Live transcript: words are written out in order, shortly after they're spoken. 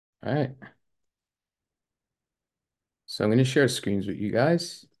All right. So I'm going to share screens with you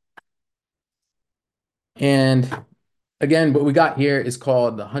guys. And again, what we got here is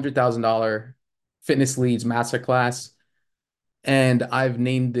called the $100,000 Fitness Leads Masterclass. And I've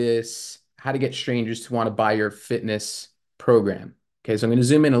named this How to Get Strangers to Want to Buy Your Fitness Program. Okay, so I'm going to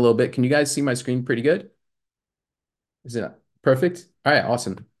zoom in a little bit. Can you guys see my screen pretty good? Is it perfect? All right,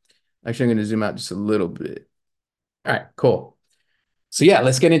 awesome. Actually, I'm going to zoom out just a little bit. All right, cool. So yeah,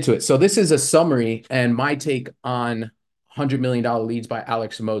 let's get into it. So this is a summary and my take on $100 million leads by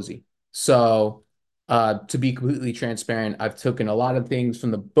Alex Hormozi. So to be completely transparent, I've taken a lot of things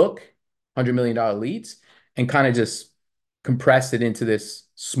from the book, $100 million leads, and kind of just compressed it into this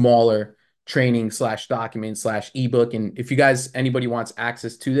smaller training slash document slash ebook. And if you guys, anybody wants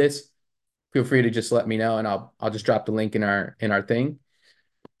access to this, feel free to just let me know and I'll just drop the link in our thing.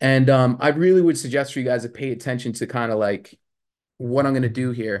 And I really would suggest for you guys to pay attention to kind of like what I'm going to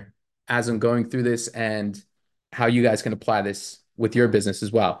do here as I'm going through this and how you guys can apply this with your business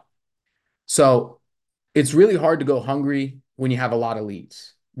as well. So it's really hard to go hungry when you have a lot of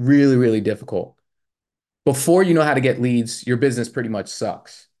leads. Really, really difficult. Before you know how to get leads, your business pretty much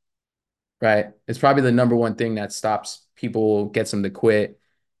sucks, right? It's probably the number one thing that stops people, gets them to quit.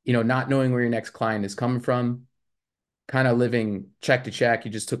 Not knowing where your next client is coming from, kind of living check to check. You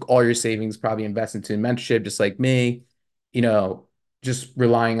just took all your savings, probably invested into mentorship, just like me, you know, just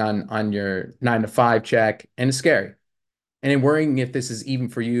relying on your 9 to 5 check, and it's scary. And then worrying if this is even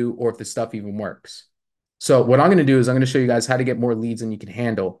for you or if this stuff even works. So what I'm going to do is I'm going to show you guys how to get more leads than you can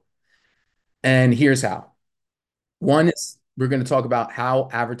handle. And here's how. One is we're going to talk about how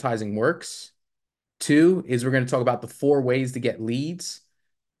advertising works. Two is we're going to talk about the 4 ways to get leads.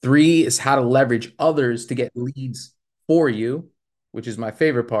 Three is how to leverage others to get leads for you, which is my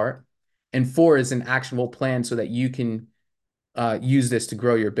favorite part. And four is an actionable plan so that you can use this to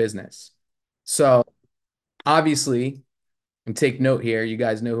grow your business. So obviously, and take note here, you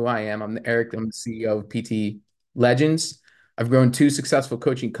guys know who I am. I'm Eric. I'm the CEO of PT Legends. I've grown 2 successful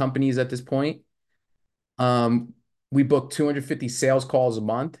coaching companies at this point. Um, we book 250 sales calls a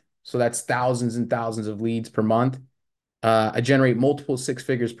month. So that's thousands and thousands of leads per month. I generate multiple 6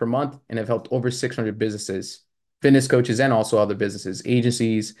 figures per month and have helped over 600 businesses, fitness coaches, and also other businesses,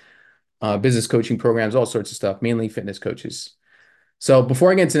 agencies, business coaching programs, all sorts of stuff, mainly fitness coaches. So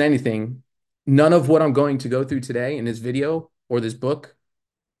before I get into anything, none of what I'm going to go through today in this video or this book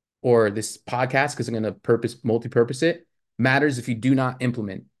or this podcast, because I'm going to multi-purpose it, matters if you do not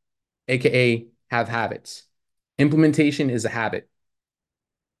implement, AKA have habits. Implementation is a habit,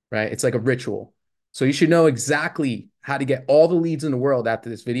 right? It's like a ritual. So you should know exactly how to get all the leads in the world after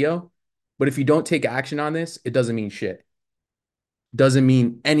this video. But if you don't take action on this, it doesn't mean shit. Doesn't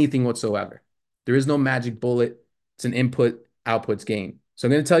mean anything whatsoever. There is no magic bullet. It's an input outputs game. So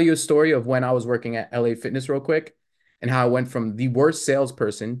I'm going to tell you a story of when I was working at LA Fitness real quick and how I went from the worst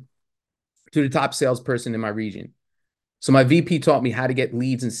salesperson to the top salesperson in my region. So my VP taught me how to get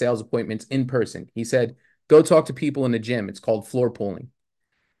leads and sales appointments in person. He said, go talk to people in the gym. It's called floor pulling.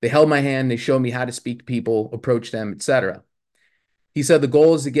 They held my hand, they showed me how to speak to people, approach them, etc. He said the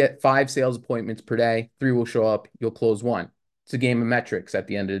goal is to get 5 sales appointments per day. 3 will show up, you'll close 1. It's a game of metrics at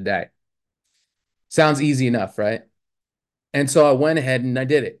the end of the day. Sounds easy enough, right? And so I went ahead and I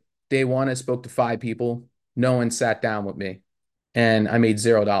did it. Day 1, I spoke to 5 people. No one sat down with me, and I made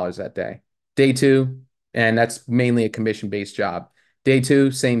 $0 that day. Day 2, and that's mainly a commission-based job. Day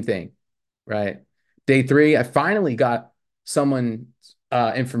 2, same thing, right? Day 3, I finally got someone's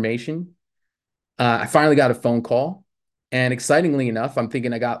information. I finally got a phone call, and excitingly enough, I'm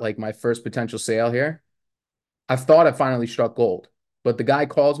thinking I got like my first potential sale here. I thought I finally struck gold, but the guy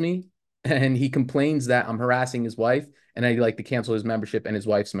calls me and he complains that I'm harassing his wife, and I'd like to cancel his membership and his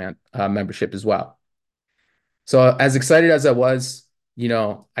wife's membership as well. So as excited as I was,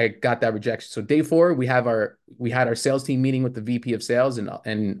 I got that rejection. So day 4, we had our sales team meeting with the VP of sales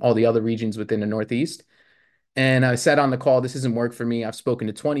and all the other regions within the Northeast. And I said on the call, this doesn't work for me. I've spoken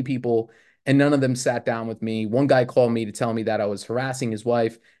to 20 people and none of them sat down with me. One guy called me to tell me that I was harassing his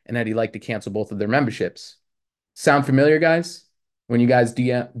wife and that he'd like to cancel both of their memberships. Sound familiar, guys? When you guys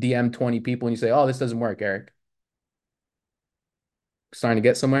DM 20 people and you say, oh, this doesn't work, Eric. Starting to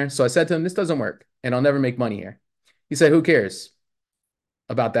get somewhere. So I said to him, this doesn't work and I'll never make money here. He said, who cares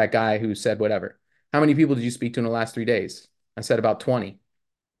about that guy who said whatever? How many people did you speak to in the last 3 days? I said about 20.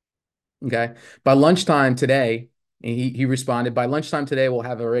 Okay. By lunchtime today, he responded, by lunchtime today, we'll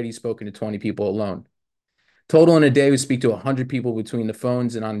have already spoken to 20 people alone. Total in a day, we speak to 100 people between the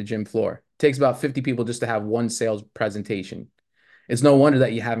phones and on the gym floor. It takes about 50 people just to have one sales presentation. It's no wonder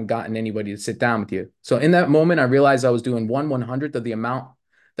that you haven't gotten anybody to sit down with you. So in that moment, I realized I was doing 1/100th of the amount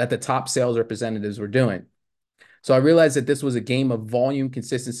that the top sales representatives were doing. So I realized that this was a game of volume,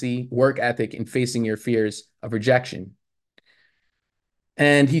 consistency, work ethic, and facing your fears of rejection.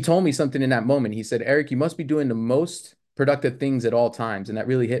 And he told me something in that moment. He said, Eric, you must be doing the most productive things at all times. And that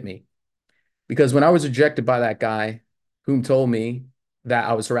really hit me because when I was rejected by that guy whom told me that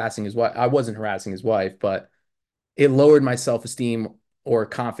I was harassing his wife, I wasn't harassing his wife, but it lowered my self-esteem or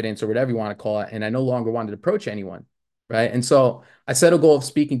confidence or whatever you want to call it. And I no longer wanted to approach anyone. Right. And so I set a goal of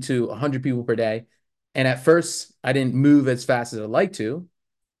speaking to 100 people per day. And at first, I didn't move as fast as I'd like to.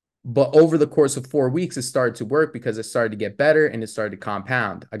 But over the course of 4 weeks, it started to work because it started to get better and it started to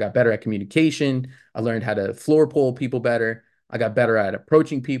compound. I got better at communication. I learned how to floor poll people better. I got better at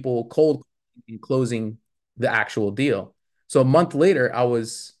approaching people, cold and closing the actual deal. So a month later, I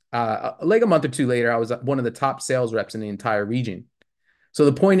was like a month or two later, I was one of the top sales reps in the entire region. So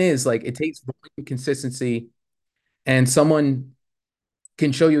the point is, like, it takes consistency, and someone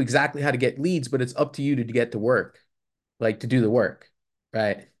can show you exactly how to get leads, but it's up to you to get to work, like to do the work,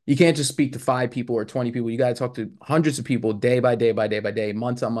 right? You can't just speak to 5 people or 20 people. You got to talk to hundreds of people day by day by day by day,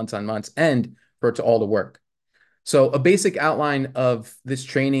 months on months on months, and for it to all to work. So a basic outline of this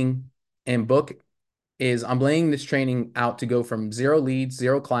training and book is I'm laying this training out to go from 0 leads,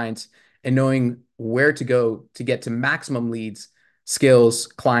 0 clients, and knowing where to go to get to maximum leads, skills,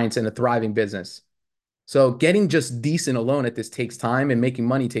 clients, and a thriving business. So getting just decent alone at this takes time, and making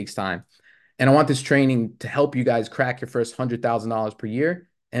money takes time. And I want this training to help you guys crack your first $100,000 per year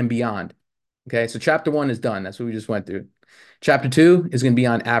and beyond. Okay, so chapter 1 is done. That's what we just went through. Chapter 2 is going to be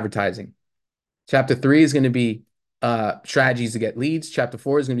on advertising. Chapter 3 is going to be strategies to get leads. Chapter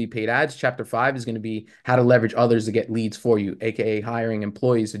 4 is going to be paid ads. Chapter 5 is going to be how to leverage others to get leads for you, aka hiring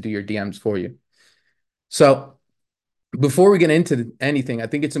employees to do your DMs for you. So before we get into anything, I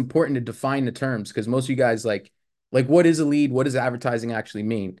think it's important to define the terms because most of you guys like what is a lead? What does advertising actually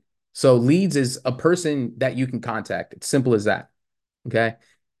mean? So leads is a person that you can contact. It's simple as that. Okay.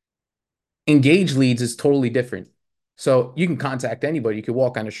 Engage leads is totally different. So you can contact anybody. You can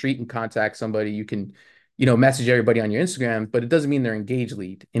walk on the street and contact somebody. You can, message everybody on your Instagram, but it doesn't mean they're engaged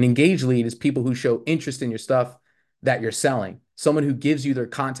lead. An engaged lead is people who show interest in your stuff that you're selling. Someone who gives you their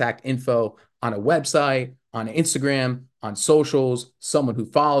contact info on a website, on Instagram, on socials, someone who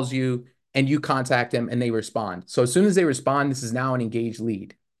follows you, and you contact them and they respond. So as soon as they respond, this is now an engaged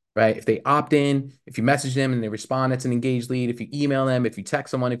lead, right? If they opt in, if you message them and they respond, it's an engaged lead. If you email them, if you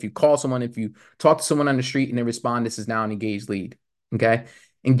text someone, if you call someone, if you talk to someone on the street and they respond, this is now an engaged lead. Okay.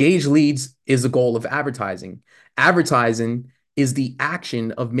 Engaged leads is the goal of advertising. Advertising is the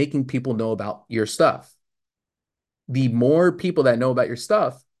action of making people know about your stuff. The more people that know about your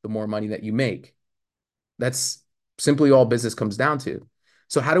stuff, the more money that you make. That's simply all business comes down to.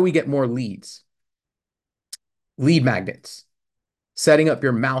 So how do we get more leads? Lead magnets, setting up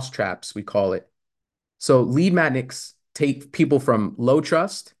your mouse traps, we call it. So lead magnets take people from low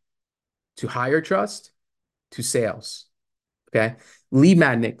trust to higher trust to sales. Okay. Lead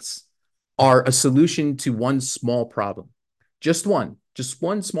magnets are a solution to one small problem. Just one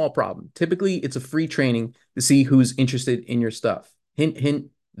small problem. Typically, it's a free training to see who's interested in your stuff. Hint, hint,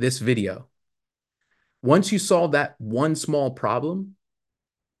 this video. Once you solve that one small problem,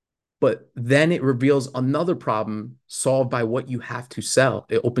 but then it reveals another problem solved by what you have to sell.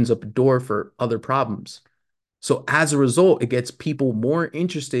 It opens up a door for other problems. So as a result, it gets people more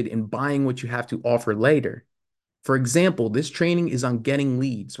interested in buying what you have to offer later. For example, this training is on getting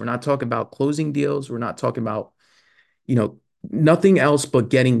leads. We're not talking about closing deals. We're not talking about, you know, nothing else but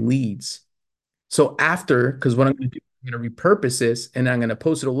getting leads. So after, because what I'm going to do, I'm going to repurpose this and I'm going to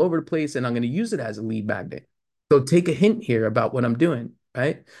post it all over the place and I'm going to use it as a lead magnet. So take a hint here about what I'm doing,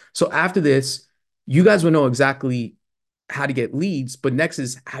 right? So after this, you guys will know exactly how to get leads, but next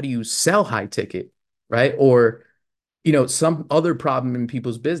is how do you sell high ticket, right? Or, some other problem in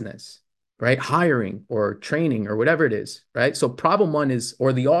people's business, right? Hiring or training or whatever it is, right? So problem one is,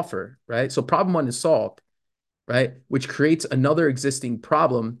 or the offer, right? So problem one is solved, right? Which creates another existing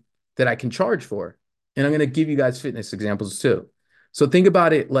problem that I can charge for. And I'm going to give you guys fitness examples too. So think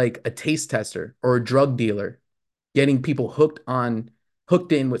about it like a taste tester or a drug dealer getting people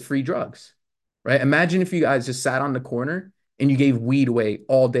hooked in with free drugs, right? Imagine if you guys just sat on the corner and you gave weed away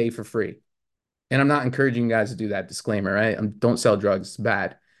all day for free. And I'm not encouraging you guys to do that, disclaimer, right? Don't sell drugs, it's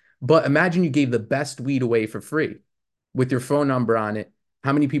bad. But imagine you gave the best weed away for free with your phone number on it.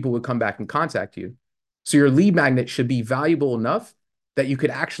 How many people would come back and contact you? So your lead magnet should be valuable enough that you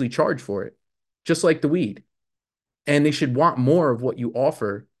could actually charge for it, just like the weed. And they should want more of what you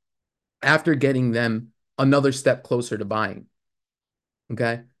offer after getting them another step closer to buying.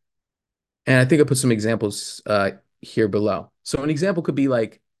 Okay. And I think I put some examples here below. So an example could be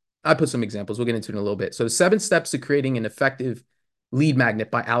like I put some examples. We'll get into it in a little bit. So, the 7 steps to creating an effective lead magnet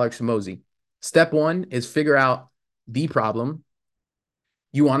by Alex Hormozi. Step 1 is figure out the problem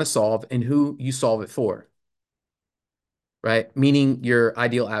you want to solve and who you solve it for, right? Meaning your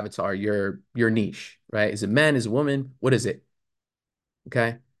ideal avatar, your niche, right? Is it men? Is it women? What is it?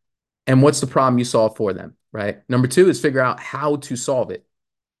 Okay. And what's the problem you solve for them, right? Number 2 is figure out how to solve it.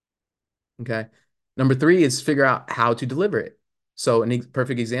 Okay. Number 3 is figure out how to deliver it. So a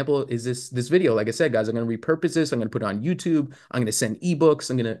perfect example is this video. Like I said, guys, I'm going to repurpose this. I'm going to put it on YouTube. I'm going to send ebooks.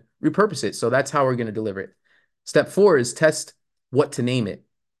 I'm going to repurpose it. So that's how we're going to deliver it. Step 4 is test what to name it,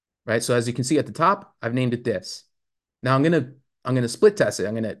 right? So as you can see at the top, I've named it this. Now I'm gonna split test it.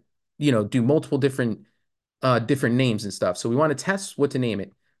 I'm gonna, do multiple different names and stuff. So we want to test what to name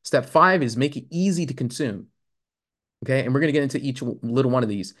it. Step 5 is make it easy to consume. Okay. And we're going to get into each little one of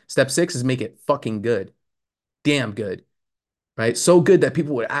these. Step 6 is make it fucking good. Damn good. Right. So good that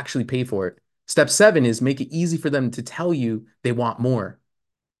people would actually pay for it. Step 7 is make it easy for them to tell you they want more.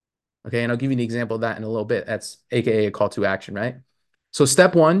 Okay. And I'll give you an example of that in a little bit. That's AKA a call to action, right? So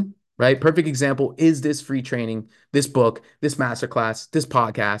step 1, right? Perfect example is this free training, this book, this masterclass, this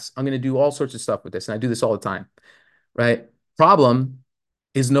podcast. I'm going to do all sorts of stuff with this. And I do this all the time, right? Problem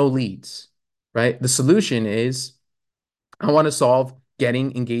is no leads, right? The solution is I want to solve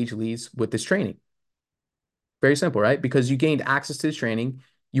getting engaged leads with this training. Very simple, right? Because you gained access to this training,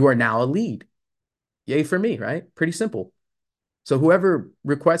 you are now a lead. Yay for me, right? Pretty simple. So whoever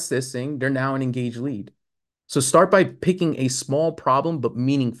requests this thing, they're now an engaged lead. So start by picking a small problem, but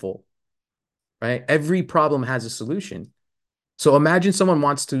meaningful, right? Every problem has a solution. So imagine someone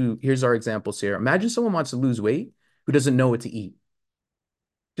wants to, here's our examples here. Imagine someone wants to lose weight who doesn't know what to eat.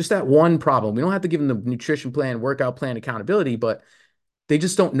 Just that one problem. We don't have to give them the nutrition plan, workout plan, accountability, but they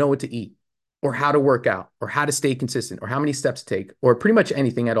just don't know what to eat or how to work out or how to stay consistent or how many steps to take or pretty much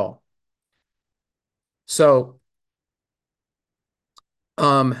anything at all. So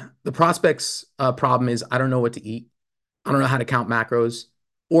the prospect's problem is I don't know what to eat. I don't know how to count macros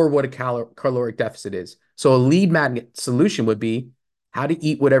or what a caloric deficit is. So a lead magnet solution would be how to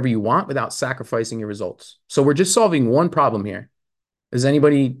eat whatever you want without sacrificing your results. So we're just solving one problem here.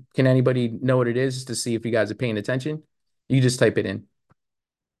 Can anybody know what it is to see if you guys are paying attention? You just type it in.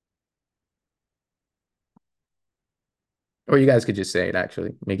 Or you guys could just say it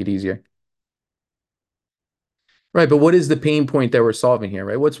actually, make it easier. Right, but what is the pain point that we're solving here,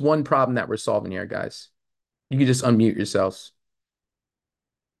 right? What's one problem that we're solving here, guys? You can just unmute yourselves.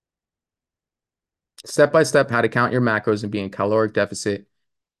 Step by step, how to count your macros and be in caloric deficit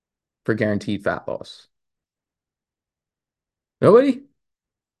for guaranteed fat loss. Nobody?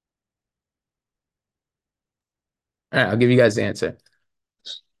 All right, I'll give you guys the answer.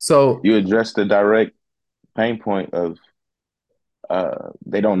 So, You address the direct pain point of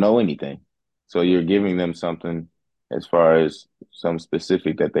they don't know anything. So you're giving them something as far as some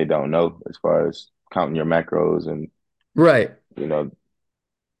specific that they don't know, as far as counting your macros and right. you know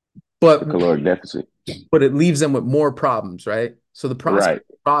But the caloric deficit. but it leaves them with more problems, right? So the Right.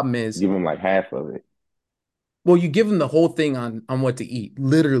 problem is, Give them like half of it. well, you give them the whole thing on what to eat,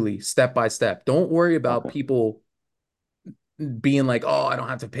 literally step by step. Don't worry about Okay. people being like, "Oh, I don't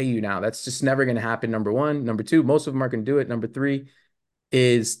have to pay you now." That's just never going to happen. Number one, number two, most of them aren't going to do it. Number three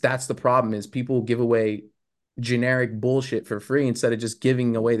is that's the problem is people give away generic bullshit for free instead of just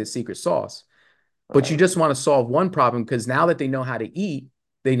giving away the secret sauce. But you Right. just want to solve one problem because now that they know how to eat,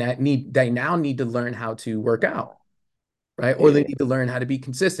 they now need to learn how to work out, right? Or they Yeah. need to learn how to be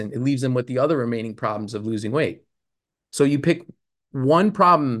consistent. It leaves them with the other remaining problems of losing weight. So you pick one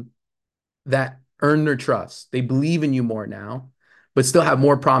problem that earn their trust. They believe in you more now, but still have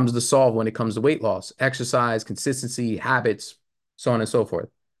more problems to solve when it comes to weight loss, exercise, consistency, habits, so on and so forth.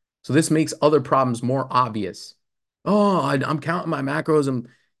 So this makes other problems more obvious. Oh, I'm counting my macros and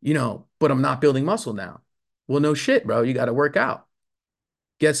but I'm not building muscle now. Well, no shit, bro. You got to work out.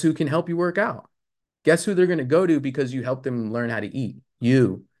 Guess who can help you work out? Guess who they're going to go to because you help them learn how to eat?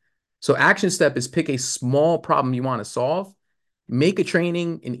 You. So action step is pick a small problem you want to solve, make a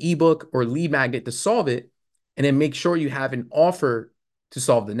training, an ebook, or lead magnet to solve it, and then make sure you have an offer to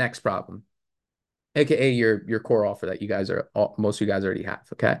solve the next problem, aka your core offer that most of you guys already have.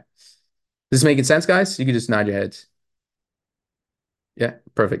 Okay. This is making sense, guys? You can just nod your heads. Yeah,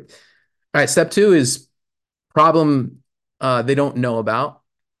 perfect. All right, step 2 is problem they don't know about.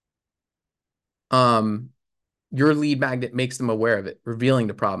 Um, your lead magnet makes them aware of it, revealing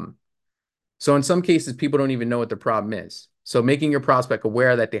the problem. So in some cases, people don't even know what the problem is. So making your prospect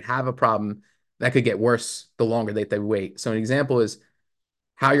aware that they have a problem that could get worse the longer that they wait. So an example is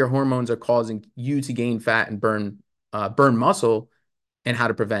how your hormones are causing you to gain fat and burn muscle. and how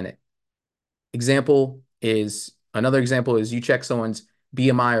to prevent it. Another example is you check someone's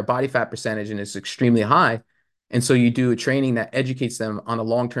BMI or body fat percentage and it's extremely high. And so you do a training that educates them on the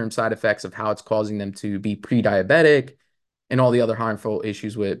long-term side effects of how it's causing them to be pre-diabetic and all the other harmful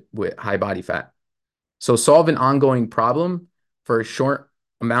issues with high body fat. So solve an ongoing problem for a short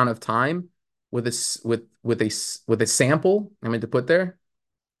amount of time with a sample, I meant to put there,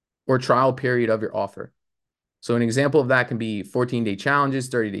 or trial period of your offer. So an example of that can be 14-day challenges,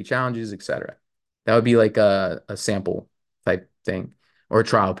 30-day challenges, etc. That would be like a sample type thing or a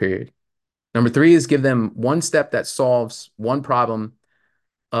trial period. Number three is give them one step that solves one problem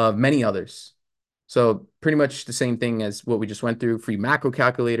of many others. So pretty much the same thing as what we just went through: free macro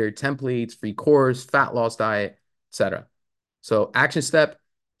calculator, templates, free course, fat loss diet, etc. So action step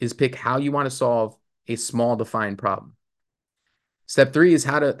is pick how you want to solve a small defined problem. Step three is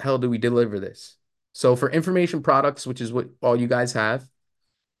how the hell do we deliver this? So for information products, which is what all you guys have,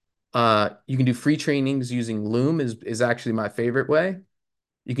 you can do free trainings using Loom is actually my favorite way.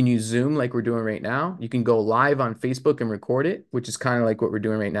 You can use Zoom like we're doing right now. You can go live on Facebook and record it, which is kind of like what we're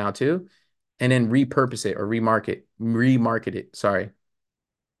doing right now too, and then repurpose it or remarket it. Sorry.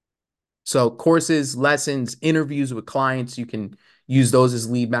 So courses, lessons, interviews with clients, you can use those as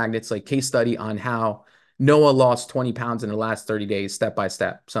lead magnets, like case study on how Noah lost 20 pounds in the last 30 days, step by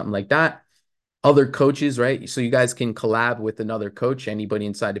step, something like that. Other coaches, right? So you guys can collab with another coach, anybody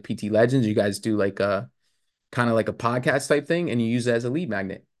inside the PT Legends. You guys do like a kind of like a podcast type thing, and you use it as a lead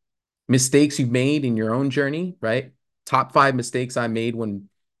magnet. Mistakes you've made in your own journey, right? Top 5 mistakes I made when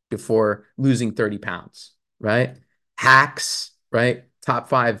before losing 30 pounds, right? Hacks, right? Top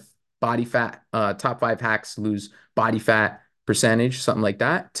 5 hacks lose body fat percentage, something like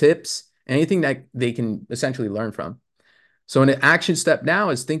that. Tips, anything that they can essentially learn from. So an action step now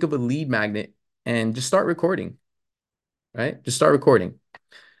is think of a lead magnet and just start recording, right? Just start recording.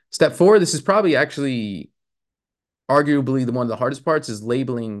 Step four, this is probably actually arguably one of the hardest parts, is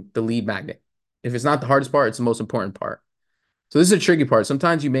labeling the lead magnet. If it's not the hardest part, it's the most important part. So this is a tricky part.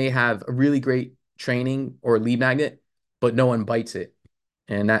 Sometimes you may have a really great training or lead magnet, but no one bites it.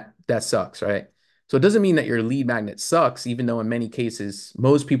 And that sucks, right? So it doesn't mean that your lead magnet sucks, even though in many cases,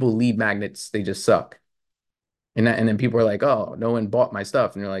 most people lead magnets, they just suck. And then people are like, oh, no one bought my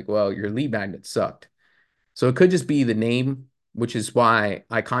stuff. And you're like, well, your lead magnet sucked. So it could just be the name, which is why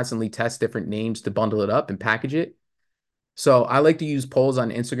I constantly test different names to bundle it up and package it. So I like to use polls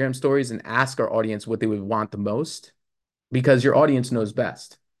on Instagram stories and ask our audience what they would want the most, because your audience knows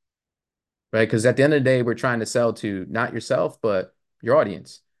best, right? Because at the end of the day, we're trying to sell to not yourself, but your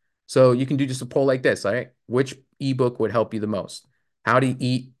audience. So you can do just a poll like this, all right? Which ebook would help you the most? How to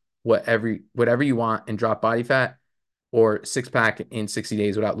eat whatever you want and drop body fat, or six pack in 60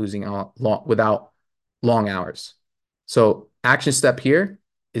 days without without long hours. So action step here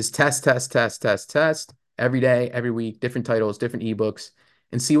is test every day, every week, different titles, different ebooks,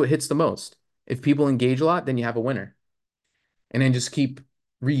 and see what hits the most. If people engage a lot, then you have a winner. And then just keep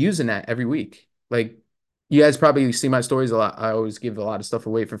reusing that every week. Like, you guys probably see my stories a lot. I always give a lot of stuff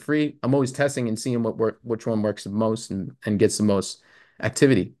away for free. I'm always testing and seeing which one works the most and gets the most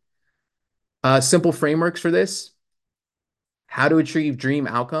activity. Simple frameworks for this: how to achieve dream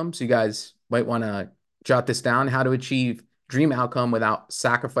outcomes. You guys might want to jot this down. How to achieve dream outcome without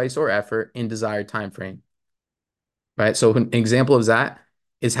sacrifice or effort in desired time frame. Right. So an example of that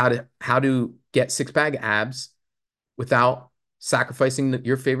is how to get six-pack abs without sacrificing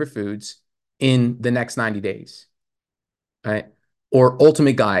your favorite foods in the next 90 days. Right. Or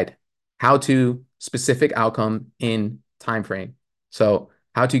ultimate guide, how to specific outcome in time frame. So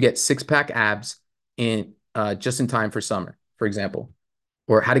how to get six-pack abs in just in time for summer, for example,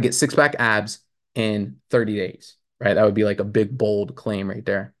 or how to get six-pack abs in 30 days, right? That would be like a big, bold claim right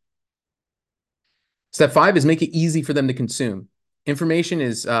there. Step five is make it easy for them to consume. Information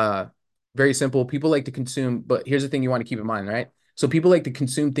is very simple. People like to consume, but here's the thing you want to keep in mind, right? So people like to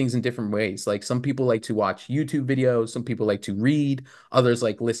consume things in different ways. Like some people like to watch YouTube videos, some people like to read, others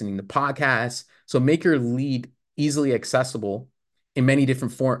like listening to podcasts. So make your lead easily accessible in many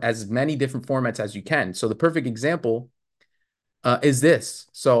different formats as you can. So the perfect example is this.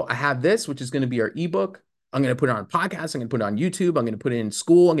 So I have this, which is going to be our ebook. I'm going to put it on podcasts. I'm going to put it on YouTube. I'm going to put it in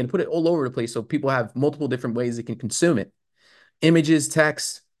school. I'm going to put it all over the place so people have multiple different ways they can consume it. Images,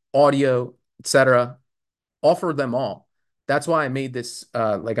 text, audio, etc. Offer them all. That's why I made this,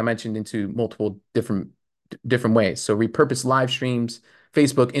 like I mentioned, into multiple different ways. So repurpose live streams,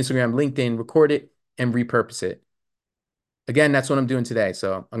 Facebook, Instagram, LinkedIn, record it and repurpose it. Again, that's what I'm doing today.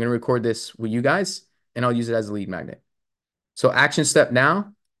 So I'm going to record this with you guys and I'll use it as a lead magnet. So action step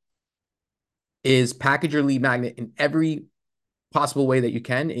now is package your lead magnet in every possible way that you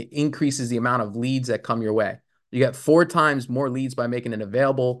can, it increases the amount of leads that come your way. You get 4 times more leads by making it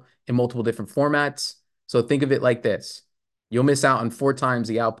available in multiple different formats. So think of it like this. You'll miss out on 4 times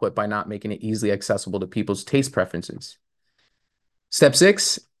the output by not making it easily accessible to people's taste preferences. Step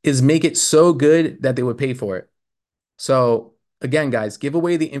 6 is make it so good that they would pay for it. So again, guys, give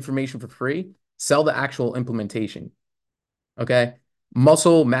away the information for free, sell the actual implementation. Okay.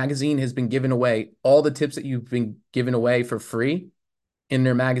 Muscle Magazine has been giving away all the tips that you've been giving away for free in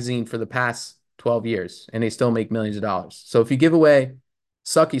their magazine for the past 12 years, and they still make millions of dollars. So if you give away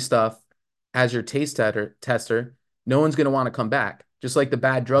sucky stuff as your tester, no one's going to want to come back, just like the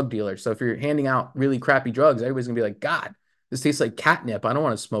bad drug dealer. So if you're handing out really crappy drugs, everybody's going to be like, God, this tastes like catnip. I don't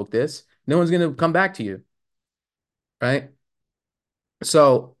want to smoke this. No one's going to come back to you, right?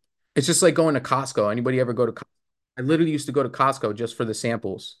 So it's just like going to Costco. Anybody ever go to Costco? I literally used to go to Costco just for the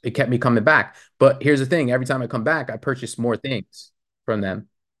samples. It kept me coming back. But here's the thing, every time I come back, I purchase more things from them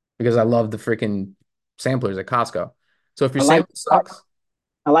because I love the freaking samplers at Costco. So if your I like sample sucks,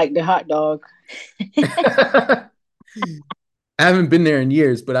 I like the hot dog. I haven't been there in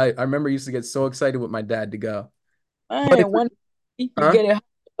years, but I remember I used to get so excited with my dad to go. But if Man, one you huh? get a hot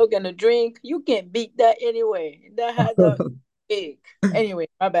dog and a drink, you can't beat that anyway. That hot dog big. Anyway,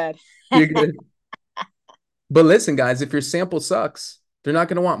 my bad. You're good. But listen, guys, if your sample sucks, they're not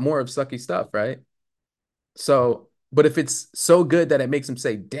going to want more of sucky stuff, right? So, but if it's so good that it makes them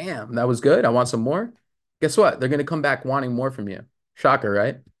say, damn, that was good, I want some more, guess what? They're going to come back wanting more from you. Shocker,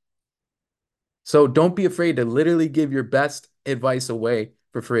 right? So don't be afraid to literally give your best advice away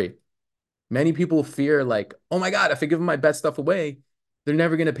for free. Many people fear, like, oh my God, if I give them my best stuff away, they're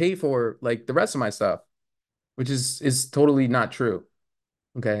never going to pay for like the rest of my stuff, which is totally not true.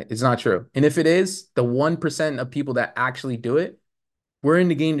 Okay. It's not true. And if it is, the 1% of people that actually do it, we're in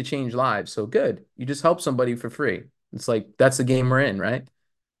the game to change lives. So good. You just help somebody for free. It's like that's the game we're in, right?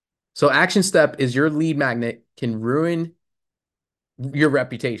 So action step is your lead magnet can ruin your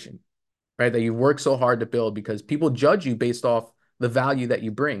reputation, right? That you work so hard to build because people judge you based off the value that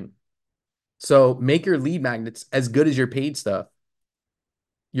you bring. So make your lead magnets as good as your paid stuff.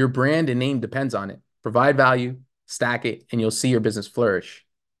 Your brand and name depends on it. Provide value, stack it, and you'll see your business flourish.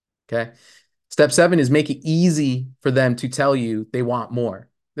 Okay. Step 7 is make it easy for them to tell you they want more.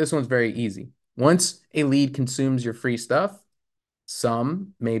 This one's very easy. Once a lead consumes your free stuff,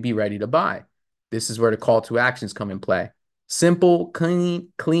 some may be ready to buy. This is where the call to actions come in play. Simple,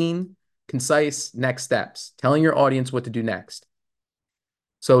 clean, concise next steps, telling your audience what to do next.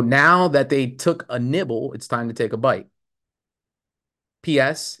 So now that they took a nibble, it's time to take a bite.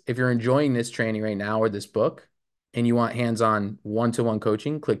 P.S. If you're enjoying this training right now or this book and you want hands-on one-to-one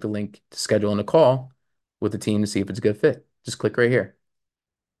coaching, click the link to schedule in a call with the team to see if it's a good fit. Just click right here.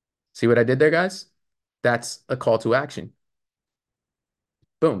 See what I did there, guys? That's a call to action.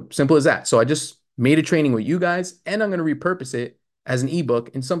 Boom. Simple as that. So I just made a training with you guys and I'm going to repurpose it as an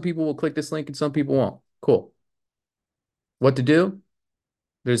ebook. And some people will click this link and some people won't. Cool. What to do?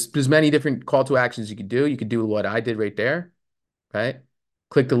 There's many different call to actions you could do. You could do what I did right there, right?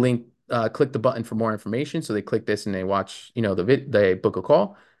 Click the link, click the button for more information. So they click this and they watch, they book a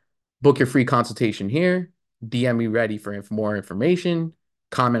call. Book your free consultation here. DM me ready for more information.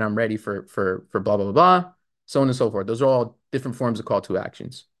 Comment I'm ready for blah, blah, blah, blah, so on and so forth. Those are all different forms of call to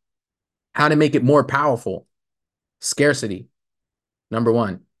actions. How to make it more powerful. Scarcity, number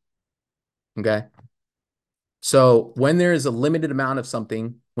one. Okay. So when there is a limited amount of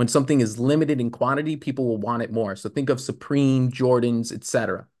something, when something is limited in quantity, people will want it more. So think of Supreme, Jordans,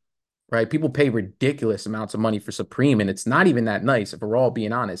 etc. Right? People pay ridiculous amounts of money for Supreme, and it's not even that nice if we're all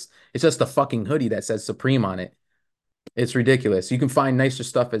being honest. It's just a fucking hoodie that says Supreme on it. It's ridiculous. You can find nicer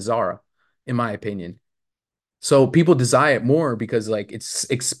stuff at Zara, in my opinion. So people desire it more because like it's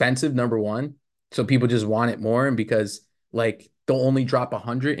expensive, number one. So people just want it more, and because like they'll only drop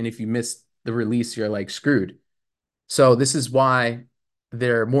 100, and if you miss the release, you're like screwed. So this is why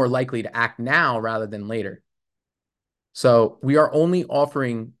they're more likely to act now rather than later. So we are only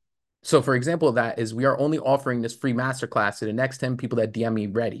offering, so for example of that is we are only offering this free masterclass to the next 10 people that DM me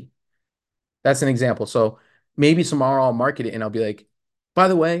ready. That's an example. So maybe tomorrow I'll market it and I'll be like, by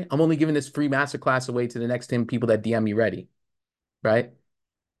the way, I'm only giving this free masterclass away to the next 10 people that DM me ready, right?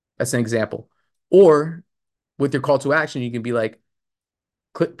 That's an example. Or with your call to action, you can be like,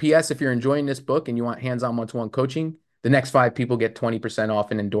 click PS if you're enjoying this book and you want hands-on one-to-one coaching, the next 5 people get 20% off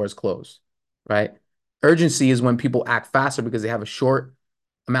and then doors close, right? Urgency is when people act faster because they have a short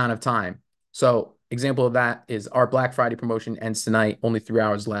amount of time. So example of that is our Black Friday promotion ends tonight, only 3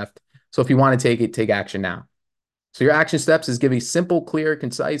 hours left. So if you want to take it, take action now. So your action steps is give a simple, clear,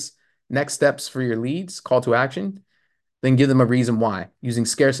 concise next steps for your leads, call to action. then give them a reason why, using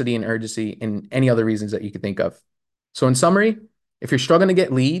scarcity and urgency and any other reasons that you could think of. So in summary, if you're struggling to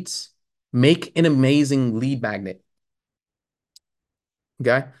get leads, make an amazing lead magnet.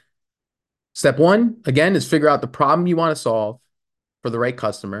 Okay. Step one, again, is figure out the problem you want to solve for the right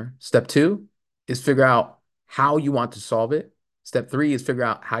customer. Step two is figure out how you want to solve it. Step three is figure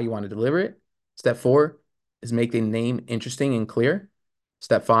out how you want to deliver it. Step four is make the name interesting and clear.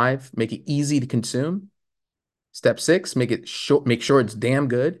 Step five, make it easy to consume. Step six, make sure it's damn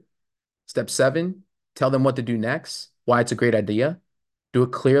good. Step seven, tell them what to do next, why it's a great idea. Do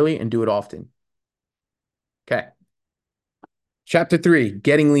it clearly and do it often. Okay. Chapter 3,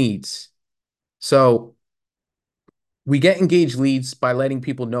 getting leads. So we get engaged leads by letting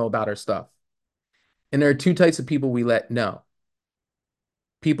people know about our stuff. And there are two types of people we let know.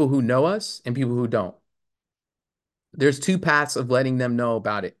 People who know us and people who don't. There's two paths of letting them know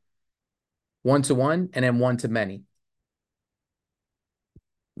about it. One-to-one and then one-to-many.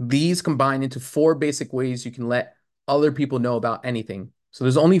 These combine into 4 basic ways you can let other people know about anything. So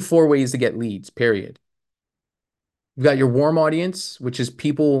there's only 4 ways to get leads, period. You've got your warm audience, which is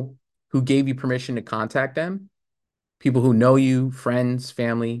people who gave you permission to contact them. People who know you, friends,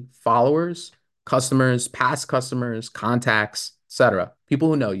 family, followers, customers, past customers, contacts, etc. People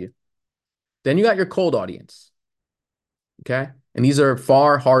who know you. Then you got your cold audience. Okay? And these are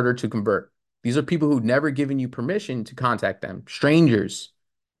far harder to convert. These are people who've never given you permission to contact them. Strangers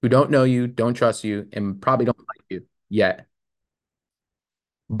who don't know you, don't trust you, and probably don't like you yet.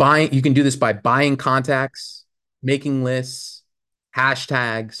 You can do this by buying contacts, making lists,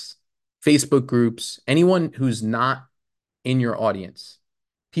 hashtags, Facebook groups, anyone who's not in your audience,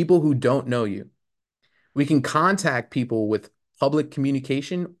 people who don't know you. We can contact people with public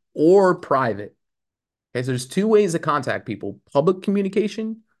communication or private. Okay, so there's 2 ways to contact people, public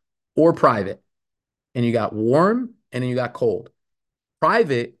communication or private. And you got warm and then you got cold.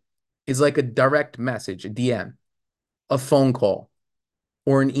 Private is like a direct message, a DM, a phone call,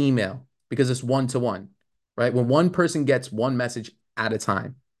 or an email because it's one-to-one, right? When one person gets one message at a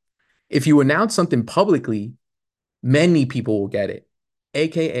time. If you announce something publicly, many people will get it,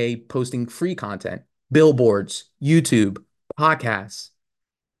 AKA posting free content, billboards, YouTube, podcasts,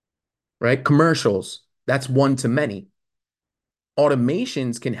 right? Commercials. That's one-to-many.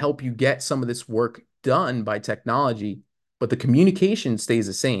 Automations can help you get some of this work done by technology, but the communication stays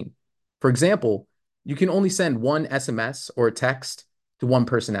the same. For example, you can only send one SMS or a text to one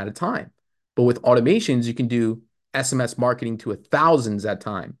person at a time. But with automations, you can do SMS marketing to thousands at a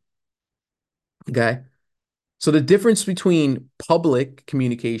time. Okay. So the difference between public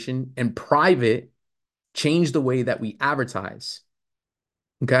communication and private changed the way that we advertise.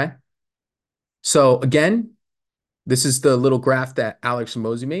 Okay. So again, this is the little graph that Alex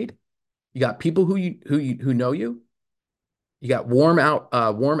Hormozi made. You got people who know you. You got warm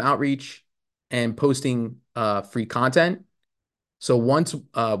outreach and posting free content. So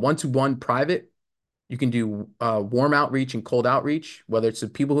one-to-one private, you can do warm outreach and cold outreach, whether it's to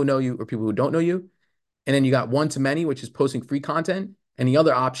people who know you or people who don't know you. And then you got one-to-many, which is posting free content. And the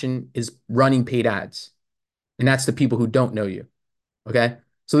other option is running paid ads. And that's the people who don't know you. Okay.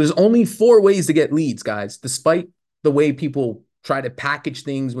 So there's only 4 ways to get leads, guys. Despite the way people try to package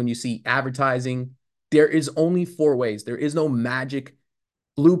things when you see advertising, there is only 4 ways. There is no magic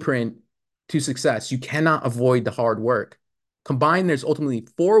blueprint to success. You cannot avoid the hard work. Combined, there's ultimately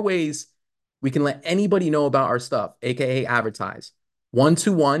 4 ways we can let anybody know about our stuff, AKA advertise.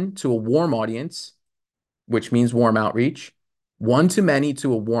 One-to-one to a warm audience, which means warm outreach. One-to-many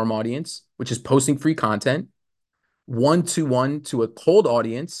to a warm audience, which is posting free content. One-to-one to a cold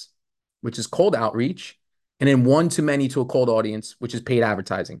audience, which is cold outreach. And then one-to-many to a cold audience, which is paid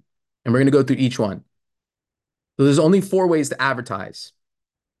advertising. And we're going to go through each one. So there's only 4 ways to advertise,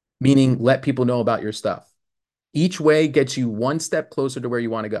 meaning let people know about your stuff. Each way gets you one step closer to where you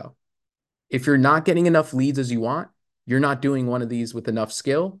want to go. If you're not getting enough leads as you want, you're not doing one of these with enough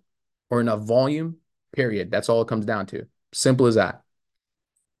skill or enough volume, period. That's all it comes down to. Simple as that.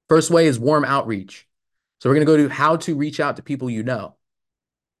 First way is warm outreach. So we're going to go to how to reach out to people you know.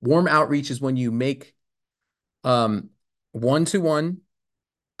 Warm outreach is when you make one-to-one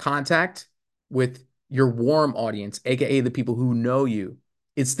contact with your warm audience, AKA the people who know you.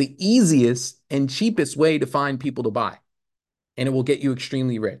 It's the easiest and cheapest way to find people to buy, and it will get you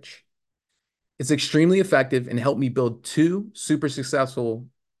extremely rich. It's extremely effective and helped me build 2 super successful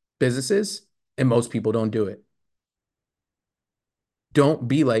businesses, and most people don't do it. Don't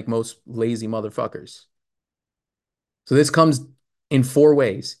be like most lazy motherfuckers. So this comes in 4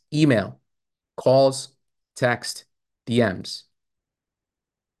 ways: email, calls, text, DMs.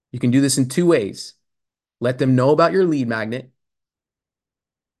 You can do this in 2 ways: let them know about your lead magnet,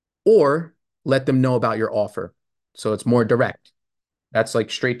 or let them know about your offer. So it's more direct. That's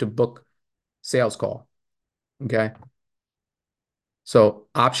like straight to book sales call. Okay. So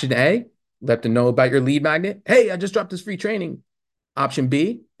option A, let them know about your lead magnet. Hey, I just dropped this free training. Option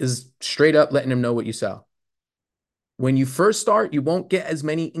B is straight up letting them know what you sell. When you first start, you won't get as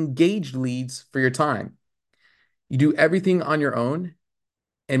many engaged leads for your time. You do everything on your own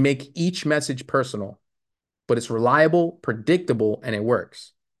and make each message personal, but it's reliable, predictable, and it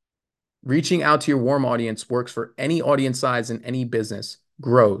works. Reaching out to your warm audience works for any audience size and any business,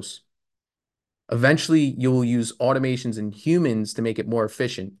 grows. Eventually, you will use automations and humans to make it more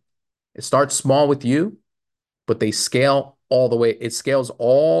efficient. It starts small with you, but they scale all the way. It scales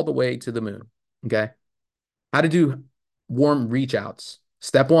all the way to the moon. Okay. How to do warm reach outs.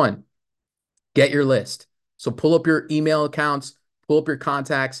 Step one, get your list. So pull up your email accounts, pull up your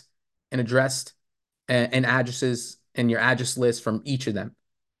contacts and addressed and addresses and your address list from each of them.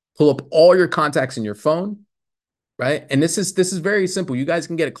 Pull up all your contacts in your phone, right? And this is very simple. You guys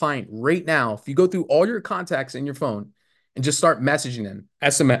can get a client right now. If you go through all your contacts in your phone and just start messaging them,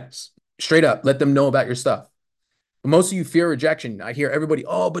 SMS, straight up, let them know about your stuff. But most of you fear rejection. I hear everybody,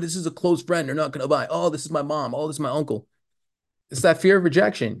 oh, but this is a close friend. They're not going to buy. Oh, this is my mom. Oh, this is my uncle. It's that fear of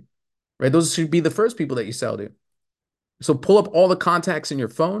rejection, right? Those should be the first people that you sell to. So pull up all the contacts in your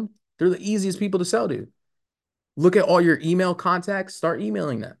phone. They're the easiest people to sell to. Look at all your email contacts. Start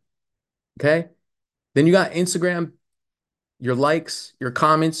emailing them. Okay. Then you got Instagram, your likes, your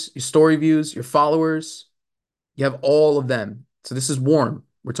comments, your story views, your followers. You have all of them. So this is warm.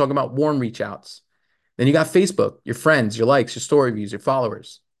 We're talking about warm reach outs. Then you got Facebook, your friends, your likes, your story views, your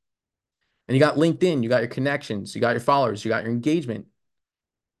followers. And you got LinkedIn, you got your connections, you got your followers, you got your engagement.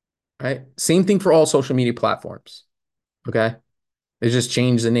 Right? Same thing for all social media platforms. Okay. They just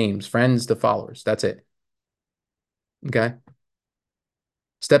change the names, friends to followers. That's it. Okay.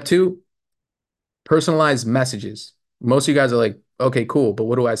 Step two, personalized messages. Most of you guys are like, okay, cool, but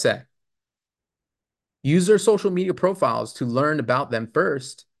what do I say? Use their social media profiles to learn about them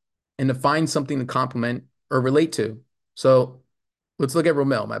first and to find something to complement or relate to. So let's look at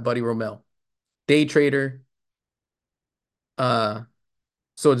Romel, my buddy Romel, day trader. So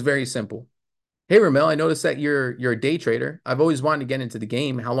it's very simple. Hey, Romel, I noticed that you're a day trader. I've always wanted to get into the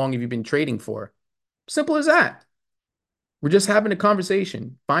game. How long have you been trading for? Simple as that. We're just having a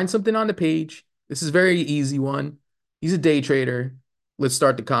conversation. Find something on the page. This is a very easy one. He's a day trader. Let's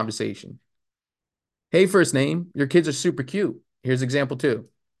start the conversation. Hey, first name, your kids are super cute. Here's example two.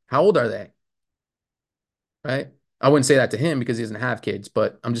 How old are they? Right? I wouldn't say that to him because he doesn't have kids,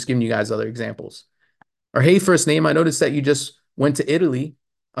 but I'm just giving you guys other examples. Or hey, first name, I noticed that you just went to Italy.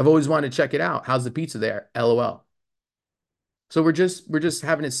 I've always wanted to check it out. How's the pizza there? LOL. So we're just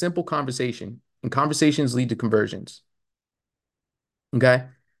having a simple conversation, and conversations lead to conversions. Okay?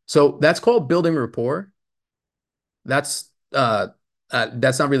 So that's called building rapport. That's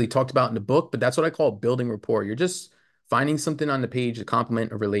that's not really talked about in the book, but that's what I call building rapport. You're just finding something on the page to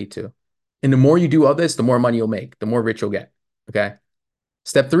complement or relate to. And the more you do of this, the more money you'll make, the more rich you'll get. Okay.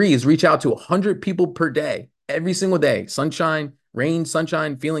 Step three is reach out to 100 people per day, every single day. Sunshine, rain,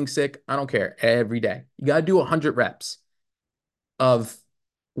 sunshine, feeling sick. I don't care. Every day. You got to do 100 reps of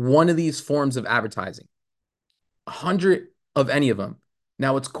one of these forms of advertising, 100 of any of them.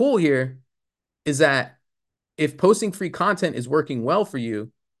 Now, what's cool here is that if posting free content is working well for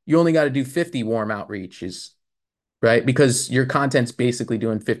you, you only got to do 50 warm outreaches, right? Because your content's basically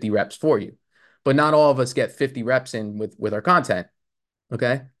doing 50 reps for you. But not all of us get 50 reps in with our content,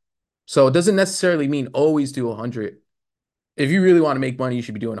 okay? So it doesn't necessarily mean always do 100. If you really want to make money, you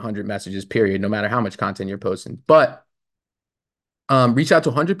should be doing 100 messages, period, no matter how much content you're posting. But reach out to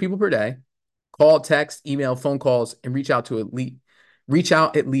 100 people per day, call, text, email, phone calls, and reach out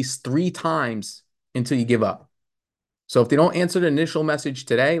at least 3 times until you give up. So if they don't answer the initial message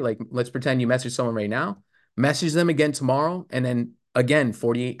today, like let's pretend you message someone right now, message them again tomorrow, and then again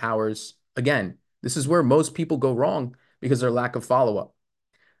 48 hours again. This is where most people go wrong because of their lack of follow-up.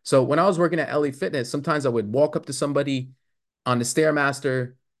 So when I was working at LA Fitness, sometimes I would walk up to somebody on the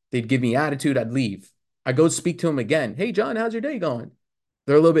Stairmaster, they'd give me attitude, I'd leave. I go speak to them again. Hey, John, how's your day going?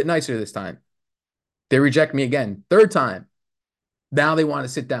 They're a little bit nicer this time. They reject me again. Third time. Now they want to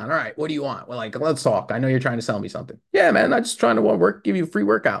sit down. All right, what do you want? Well, like, let's talk. I know you're trying to sell me something. Yeah, man, I'm just trying to work, give you a free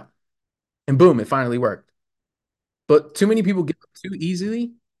workout. And boom, it finally worked. But too many people give up too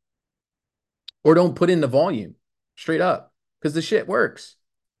easily or don't put in the volume straight up because the shit works.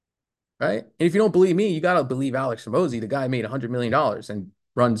 Right. And if you don't believe me, you got to believe Alex Ramosi. The guy made $100 million and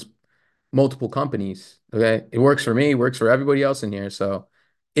runs multiple companies. Okay. It works for me, works for everybody else in here. So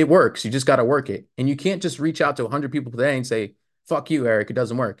It works. You just got to work it. And you can't just reach out to 100 people today and say, fuck you, Eric. It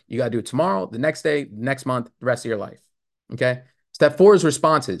doesn't work. You got to do it tomorrow, the next day, next month, the rest of your life. Okay. Step 4 is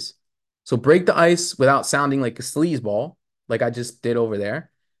responses. So break the ice without sounding like a sleazeball, like I just did over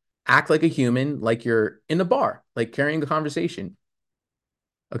there. Act like a human, like you're in the bar, like carrying the conversation.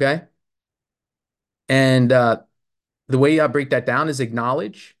 Okay. And the way I break that down is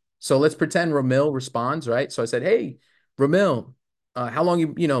acknowledge. So let's pretend Ramil responds, right? So I said, hey, Ramil, how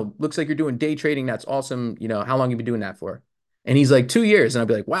long looks like you're doing day trading. That's awesome. How long you been doing that for? And he's like, 2 years. And I'd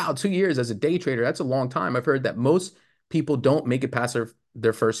be like, wow, 2 years as a day trader. That's a long time. I've heard that most people don't make it past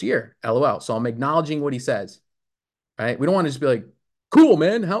their first year. LOL. So I'm acknowledging what he says, right? We don't want to just be like, cool,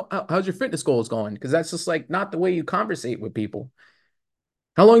 man. How's your fitness goals going? Because that's just like not the way you conversate with people.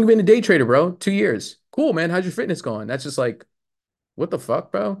 How long you been a day trader, bro? 2 years. Cool, man. How's your fitness going? That's just like, what the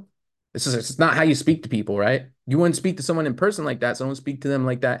fuck, bro? It's not how you speak to people, right? You wouldn't speak to someone in person like that, so don't speak to them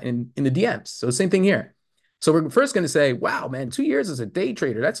like that in the DMs. So same thing here. So we're first going to say, wow, man, 2 years as a day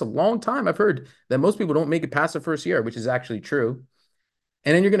trader. That's a long time. I've heard that most people don't make it past the first year, which is actually true.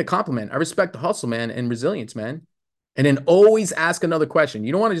 And then you're going to compliment. I respect the hustle, man, and resilience, man. And then always ask another question.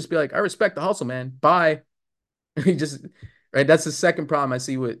 You don't want to just be like, I respect the hustle, man. Bye. You just right. That's the second problem I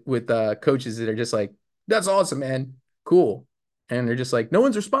see with coaches that are just like, that's awesome, man. Cool. And they're just like, no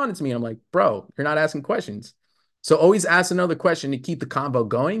one's responding to me. And I'm like, bro, you're not asking questions. So always ask another question to keep the convo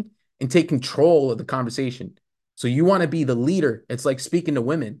going and take control of the conversation. So you want to be the leader. It's like speaking to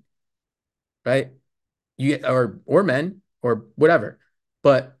women, right? You or men or whatever.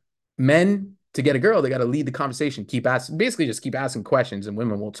 But men to get a girl, they got to lead the conversation. Keep asking, basically just keep asking questions and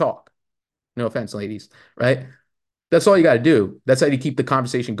women will talk. No offense, ladies, right? That's all you got to do. That's how you keep the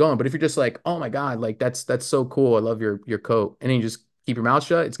conversation going. But if you're just like, oh my God, like that's so cool. I love your coat. And then you just keep your mouth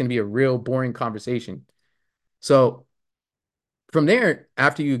shut, it's going to be a real boring conversation. So from there,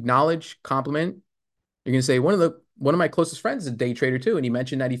 after you acknowledge, compliment, you're going to say, one of my closest friends is a day trader too. And he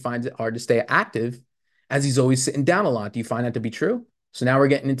mentioned that he finds it hard to stay active as he's always sitting down a lot. Do you find that to be true? So now we're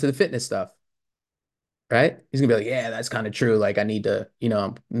getting into the fitness stuff, right? He's gonna be like, yeah, that's kind of true. Like I need to,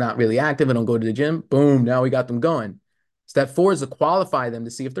 I'm not really active. I don't go to the gym. Boom. Now we got them going. Step 4 is to qualify them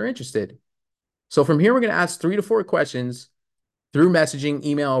to see if they're interested. So from here, we're going to ask 3 to 4 questions through messaging,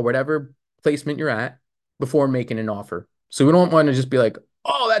 email, or whatever placement you're at before making an offer. So we don't want to just be like,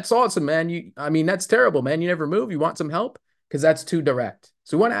 oh, that's awesome, man. That's terrible, man. You never move. You want some help? Because that's too direct.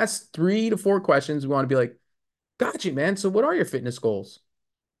 So we want to ask 3 to 4 questions. We want to be like, got you, man. So what are your fitness goals?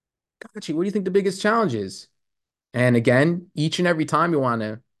 Got you. What do you think the biggest challenge is? And again, each and every time you want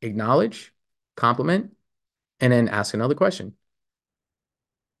to acknowledge, compliment, and then ask another question.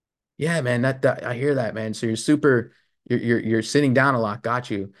 Yeah, man, that I hear that, man. So you're sitting down a lot. Got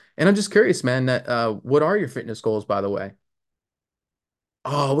you. And I'm just curious, man, that what are your fitness goals, by the way?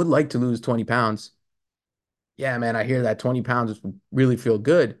 Oh, I would like to lose 20 pounds. Yeah, man, I hear that 20 pounds would really feel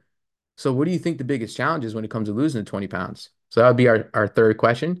good. So what do you think the biggest challenge is when it comes to losing the 20 pounds? So that would be our third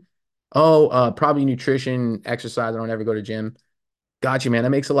question. Oh, probably nutrition, exercise. I don't ever go to gym. Got you, man. That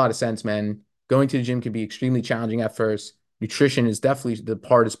makes a lot of sense, man. Going to the gym can be extremely challenging at first. Nutrition is definitely the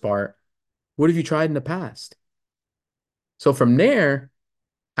hardest part. What have you tried in the past? So from there,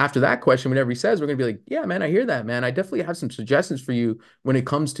 after that question, whenever he says, we're going to be like, yeah, man, I hear that, man. I definitely have some suggestions for you when it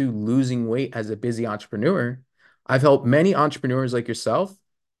comes to losing weight as a busy entrepreneur. I've helped many entrepreneurs like yourself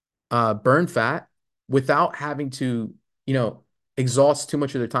burn fat without having to, exhaust too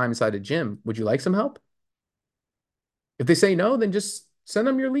much of their time inside the gym. Would you like some help? If they say no, then just send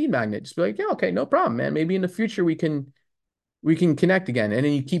them your lead magnet. Just be like, yeah, okay, no problem, man. Maybe in the future we can connect again. And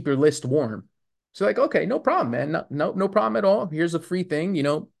then you keep your list warm. So like, okay, no problem, man. No problem at all. Here's a free thing,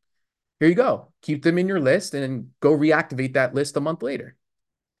 here you go. Keep them in your list and then go reactivate that list a month later.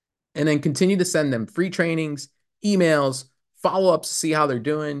 And then continue to send them free trainings, emails, follow-ups to see how they're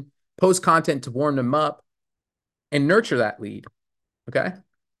doing, post content to warm them up, and nurture that lead. Okay.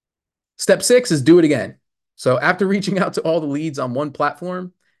 Step 6 is do it again. So after reaching out to all the leads on one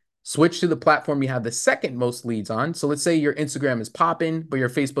platform, switch to the platform you have the second most leads on. So let's say your Instagram is popping, but your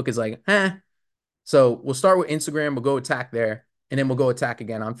Facebook is like, eh. So we'll start with Instagram. We'll go attack there, and then we'll go attack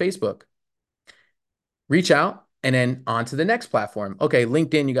again on Facebook. Reach out, and then on to the next platform. Okay,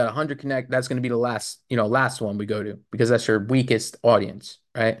 LinkedIn, you got 100 connect. That's going to be the last one we go to because that's your weakest audience,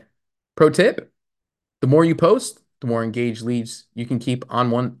 right? Pro tip: the more you post, the more engaged leads you can keep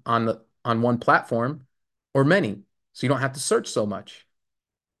on one platform or many, so you don't have to search so much.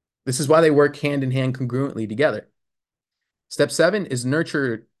 This is why they work hand in hand congruently together. Step 7 is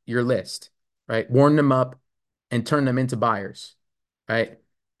nurture your list, right? Warm them up and turn them into buyers, right?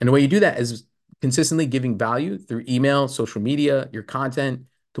 And the way you do that is consistently giving value through email, social media, your content,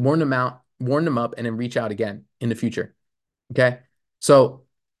 to warn them up, and then reach out again in the future. Okay. So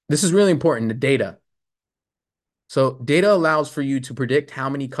this is really important, the data. So data allows for you to predict how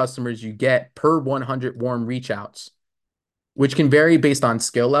many customers you get per 100 warm reach outs, which can vary based on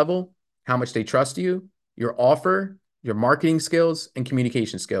skill level, how much they trust you, your offer, your marketing skills, and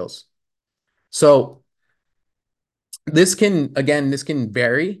communication skills. So this can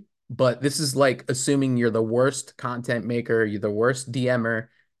vary, but this is like assuming you're the worst content maker, you're the worst DMer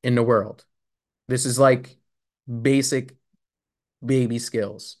in the world. This is like basic baby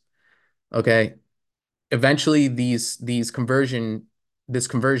skills. Okay. Eventually this conversion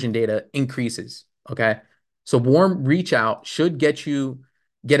data increases. Okay. So warm reach out should get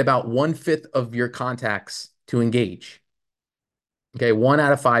about 1/5 of your contacts to engage. Okay. 1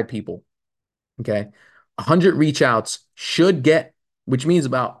 out of 5 people. Okay. 100 reach outs should get, which means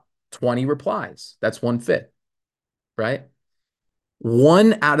about 20 replies. That's 1/5, right?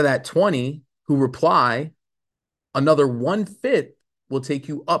 1 out of that 20 who reply, another 1/5 will take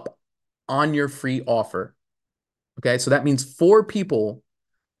you up on your free offer. Okay. So that means 4 people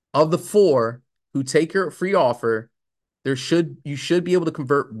of the 4 who take your free offer, you should be able to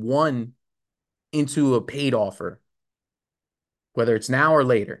convert 1 into a paid offer, whether it's now or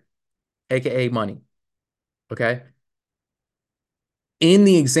later, aka money. Okay. In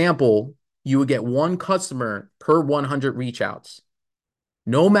the example, you would get 1 customer per 100 reach outs.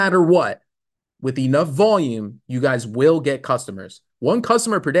 No matter what, with enough volume, you guys will get customers. 1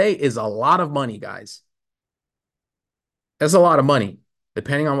 customer per day is a lot of money, guys. That's a lot of money,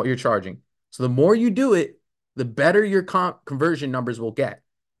 depending on what you're charging. So the more you do it, the better your conversion numbers will get.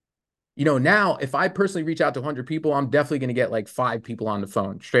 Now, if I personally reach out to 100 people, I'm definitely going to get like 5 people on the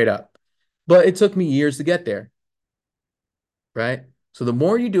phone, straight up. But it took me years to get there, right? So the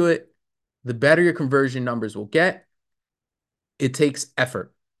more you do it, the better your conversion numbers will get. It takes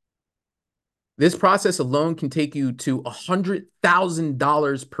effort. This process alone can take you to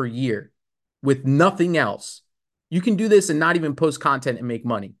 $100,000 per year with nothing else. You can do this and not even post content and make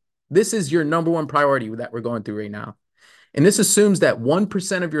money. This is your number one priority that we're going through right now. And this assumes that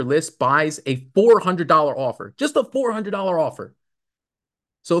 1% of your list buys a $400 offer, just a $400 offer.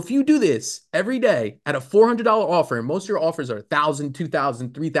 So if you do this every day at a $400 offer, and most of your offers are $1,000,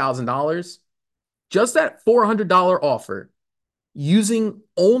 $2,000, $3,000, just that $400 offer, using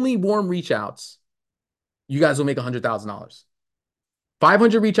only warm reach outs, you guys will make $100,000.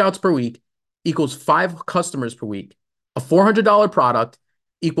 500 reach outs per week equals 5 customers per week. A $400 product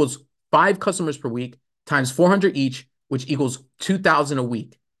equals 5 customers per week times 400 each, which equals 2,000 a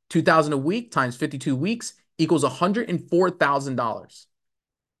week. 2,000 a week times 52 weeks equals $104,000.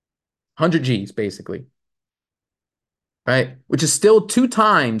 100 G's, basically. Right? Which is still 2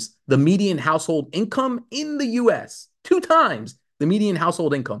 times the median household income in the US. 2 times the median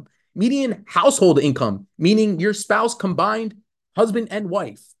household income. Median household income, meaning your spouse combined, husband and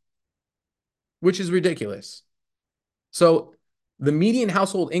wife, which is ridiculous. So the median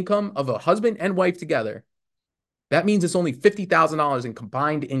household income of a husband and wife together, that means it's only $50,000 in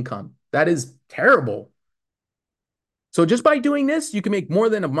combined income. That is terrible. So just by doing this, you can make more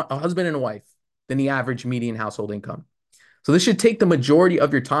than a husband and a wife than the average median household income. So this should take the majority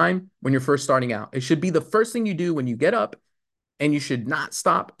of your time when you're first starting out. It should be the first thing you do when you get up, and you should not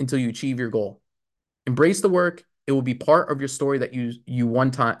stop until you achieve your goal. Embrace the work. It will be part of your story that you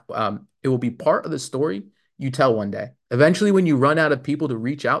one time. It will be part of the story you tell one day. Eventually, when you run out of people to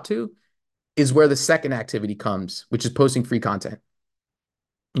reach out to, is where the second activity comes, which is posting free content.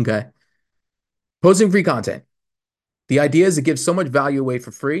 Okay. Posting free content. The idea is to give so much value away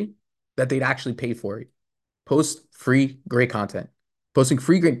for free that they'd actually pay for it. Post free, great content. Posting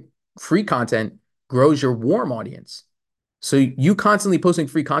free content grows your warm audience. So you constantly posting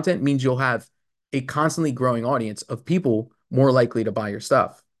free content means you'll have a constantly growing audience of people more likely to buy your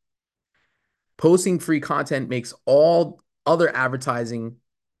stuff. Posting free content makes all other advertising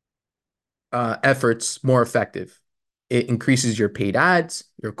efforts more effective. It increases your paid ads,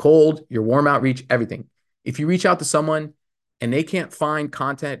 your cold, your warm outreach, everything. If you reach out to someone and they can't find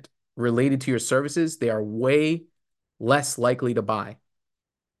content related to your services, they are way less likely to buy.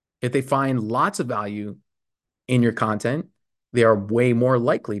 If they find lots of value in your content, they are way more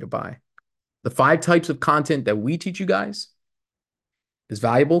likely to buy. The 5 types of content that we teach you guys is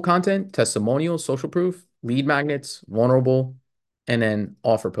valuable content, testimonial, social proof, lead magnets, vulnerable, and then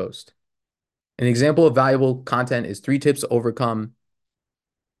offer post. An example of valuable content is 3 tips to overcome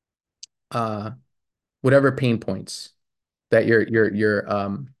whatever pain points that you're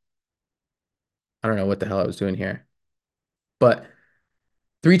I don't know what the hell I was doing here, but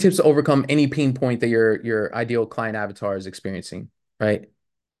 3 tips to overcome any pain point that your ideal client avatar is experiencing, right?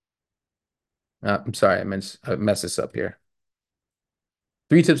 I'm sorry, I messed this up here.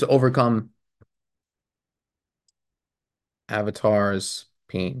 3 tips to overcome avatars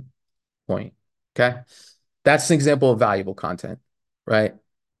pain point. Okay. That's an example of valuable content, right?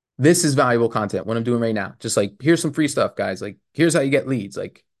 This is valuable content, what I'm doing right now. Just like, here's some free stuff, guys. Like, here's how you get leads.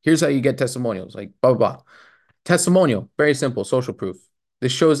 Like, here's how you get testimonials. Like, blah, blah, blah. Testimonial, very simple, social proof.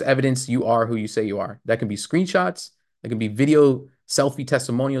 This shows evidence you are who you say you are. That can be screenshots, that can be video selfie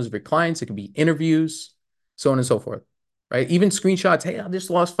testimonials of your clients, it can be interviews, so on and so forth, right? Even screenshots, hey, I just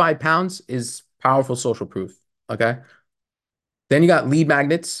lost 5 pounds is powerful social proof, okay? Then you got lead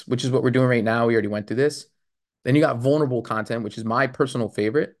magnets, which is what we're doing right now. We already went through this. Then you got vulnerable content, which is my personal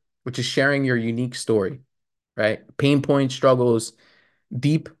favorite, which is sharing your unique story, right? Pain points, struggles,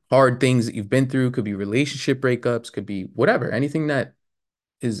 deep, hard things that you've been through. Could be relationship breakups, could be whatever, anything that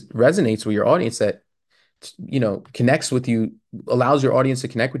is resonates with your audience that connects with you, allows your audience to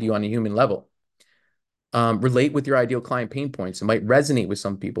connect with you on a human level. Relate with your ideal client pain points. It might resonate with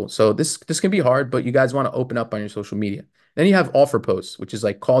some people. So this can be hard, but you guys want to open up on your social media. Then you have offer posts, which is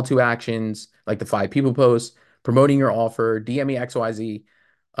like call to actions, like the 5 people post, promoting your offer, DM me XYZ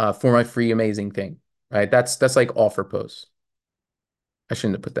for my free amazing thing. Right? That's like offer posts. I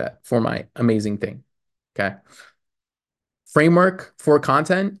shouldn't have put that for my amazing thing. Okay. Framework for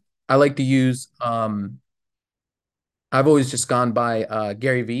content. I like to use I've always just gone by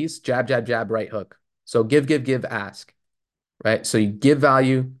Gary V's jab, jab, jab, right hook. So give, ask, right? So you give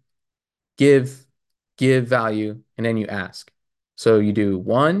value, give, give value, and then you ask. So you do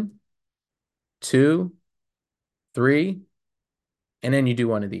 1, 2, 3, and then you do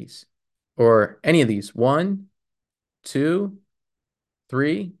one of these or any of these. 1, 2,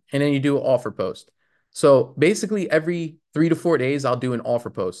 3, and then you do an offer post. So basically every 3 to 4 days, I'll do an offer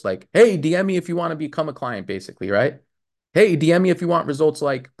post like, hey, DM me if you want to become a client, basically, right? Hey, DM me if you want results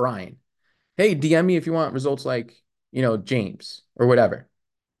like Brian. Hey, DM me if you want results like, James or whatever.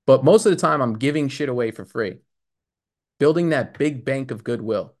 But most of the time, I'm giving shit away for free, building that big bank of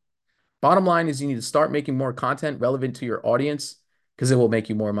goodwill. Bottom line is you need to start making more content relevant to your audience because it will make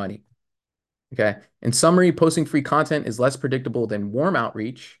you more money. Okay. In summary, posting free content is less predictable than warm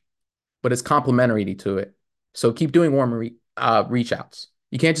outreach, but it's complementary to it. So keep doing reach outs.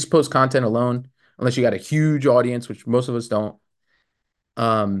 You can't just post content alone unless you got a huge audience, which most of us don't,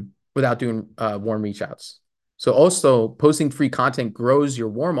 without doing warm reach outs. So also posting free content grows your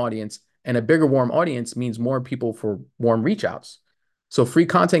warm audience, and a bigger warm audience means more people for warm reach outs. So free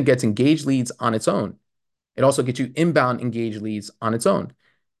content gets engaged leads on its own. It also gets you inbound engaged leads on its own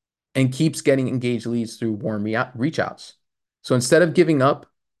and keeps getting engaged leads through warm reach outs. So instead of giving up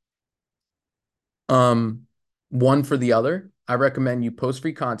one for the other, I recommend you post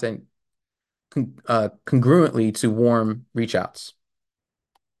free content congruently to warm reach outs.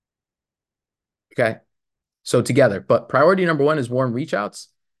 Okay. So together, but priority number one is warm reach outs,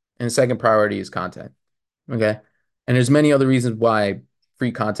 and the second priority is content. Okay. And there's many other reasons why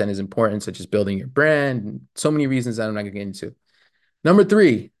free content is important, such as building your brand, and so many reasons that I'm not gonna get into. Number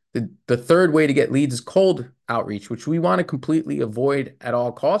three, the third way to get leads is cold outreach, which we want to completely avoid at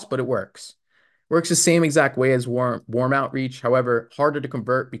all costs, but it works. Works the same exact way as warm outreach, however, harder to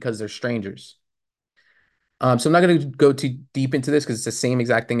convert because they're strangers. So I'm not going to go too deep into this because it's the same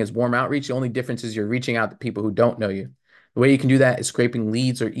exact thing as warm outreach. The only difference is you're reaching out to people who don't know you. The way you can do that is scraping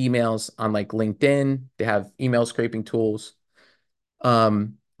leads or emails on like LinkedIn. They have email scraping tools,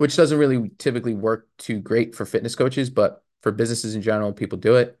 which doesn't really typically work too great for fitness coaches, but for businesses in general, people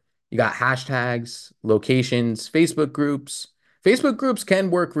do it. You got hashtags, locations, Facebook groups. Facebook groups can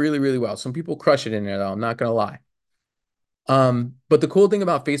work really, really well. Some people crush it in there, though. I'm not going to lie. But the cool thing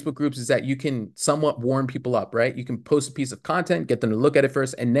about Facebook groups is that you can somewhat warm people up, right? You can post a piece of content, get them to look at it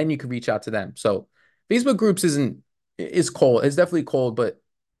first, and then you can reach out to them. So Facebook groups is cold. It's definitely cold, but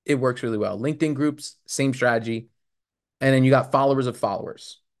it works really well. LinkedIn groups, same strategy. And then you got followers of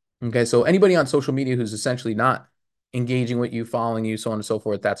followers. Okay. So anybody on social media who's essentially not engaging with you, following you, so on and so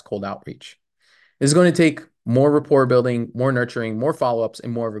forth, that's cold outreach. This is going to take more rapport building, more nurturing, more follow-ups,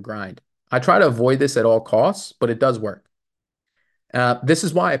 and more of a grind. I try to avoid this at all costs, but it does work. This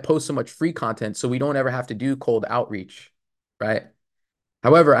is why I post so much free content so we don't ever have to do cold outreach, right?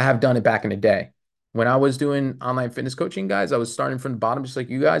 However, I have done it back in the day. When I was doing online fitness coaching, guys, I was starting from the bottom just like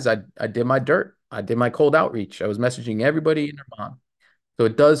you guys. I did my dirt. I did my cold outreach. I was messaging everybody and their mom. So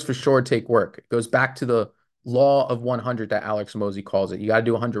it does for sure take work. It goes back to the law of 100 that Alex Mosey calls it. You got to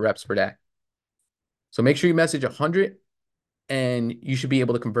do 100 reps per day. So make sure you message 100 and you should be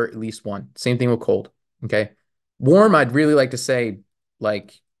able to convert at least one. Same thing with cold. Okay. Warm, I'd really like to say,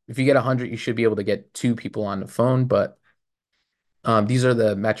 like, if you get 100, you should be able to get 2 people on the phone, but These are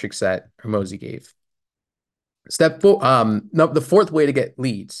the metrics that Hormozi gave. Step four, no, the fourth way to get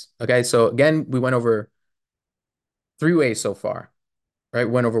leads. Okay, so again, we went over 3 ways so far, right?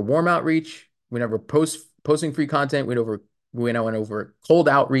 We went over warm outreach, we went over posting free content, we went over cold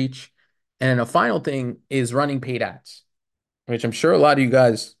outreach, and then a final thing is running paid ads, which I'm sure a lot of you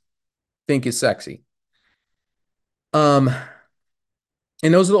guys think is sexy. Um,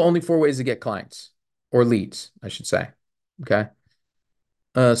 and those are the only 4 ways to get clients or leads, I should say. Okay.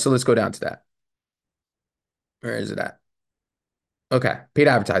 So let's go down to that. Where is it at? Okay, paid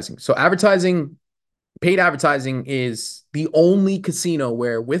advertising. So paid advertising is the only casino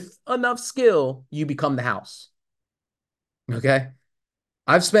where with enough skill, you become the house. Okay.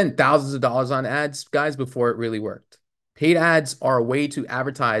 I've spent thousands of dollars on ads, guys, before it really worked. Paid ads are a way to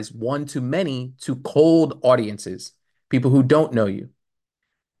advertise one to many to cold audiences, people who don't know you.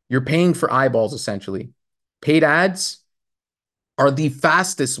 You're paying for eyeballs, essentially. Paid ads are the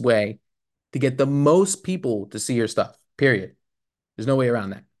fastest way to get the most people to see your stuff, period. There's no way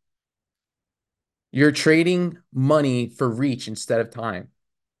around that. You're trading money for reach instead of time.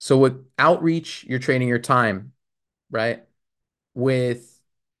 So with outreach, you're trading your time, right? With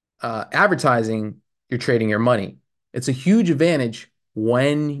advertising, you're trading your money. It's a huge advantage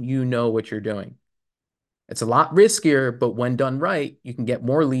when you know what you're doing. It's a lot riskier, but when done right, you can get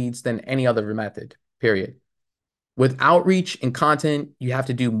more leads than any other method, period. With outreach and content, you have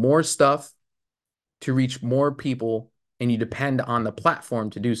to do more stuff to reach more people, and you depend on the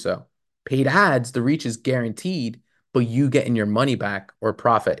platform to do so. Paid ads, the reach is guaranteed, but you getting your money back or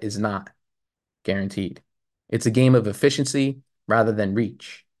profit is not guaranteed. It's a game of efficiency rather than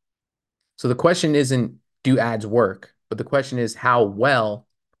reach. So the question isn't, do ads work? But the question is, how well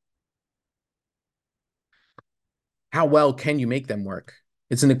can you make them work?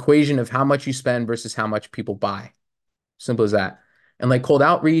 It's an equation of how much you spend versus how much people buy. Simple as that. And like cold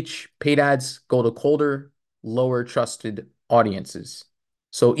outreach, paid ads go to colder, lower trusted audiences.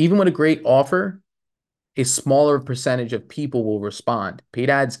 So even with a great offer, a smaller percentage of people will respond. Paid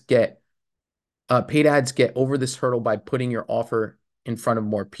ads get over this hurdle by putting your offer in front of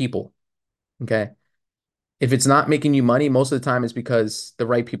more people. Okay. If it's not making you money, most of the time it's because the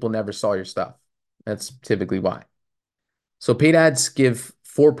right people never saw your stuff. That's typically why. So paid ads give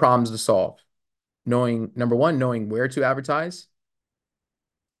 4 problems to solve. Number one, knowing where to advertise.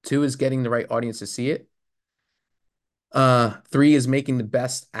 2 is getting the right audience to see it. 3 is making the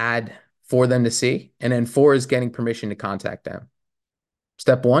best ad for them to see. And then 4 is getting permission to contact them.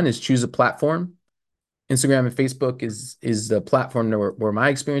 Step 1 is choose a platform. Instagram and Facebook is the platform where my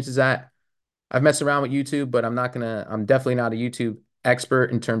experience is at. I've messed around with YouTube, but I'm definitely not a YouTube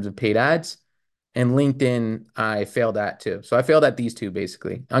expert in terms of paid ads. And LinkedIn, I failed at too. So I failed at these two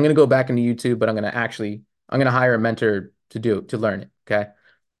basically. I'm gonna go back into YouTube, but I'm gonna hire a mentor to learn it. Okay.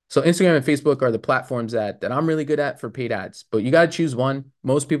 So Instagram and Facebook are the platforms that I'm really good at for paid ads, but you got to choose one.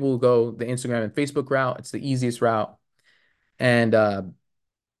 Most people will go the Instagram and Facebook route. It's the easiest route, and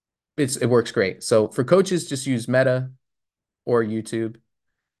it works great. So for coaches, just use Meta or YouTube.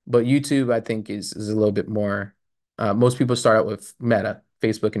 But YouTube, I think, is a little bit more. Most people start out with Meta,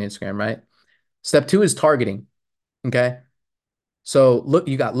 Facebook, and Instagram, right? Step 2 is targeting. Okay. So look,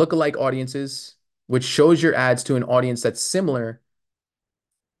 you got lookalike audiences, which shows your ads to an audience that's similar,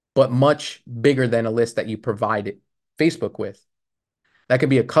 but much bigger than a list that you provide Facebook with. That could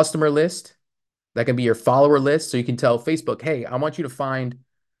be a customer list. That can be your follower list. So you can tell Facebook, hey, I want you to find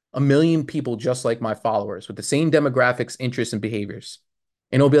 1 million people just like my followers with the same demographics, interests, and behaviors.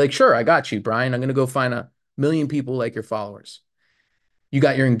 And it'll be like, sure, I got you, Brian. I'm going to go find 1 million people like your followers. You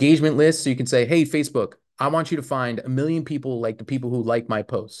got your engagement list. So you can say, hey, Facebook, I want you to find 1 million people like the people who like my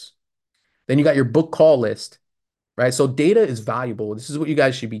posts. Then you got your book call list, right? So data is valuable. This is what you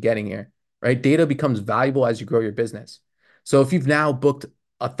guys should be getting here, right? Data becomes valuable as you grow your business. So if you've now booked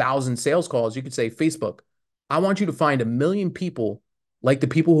 1,000 sales calls, you could say, Facebook, I want you to find 1 million people like the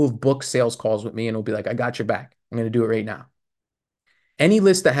people who have booked sales calls with me. And it'll be like, I got your back. I'm going to do it right now. Any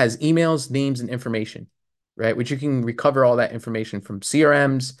list that has emails, names, and information, right? Which you can recover all that information from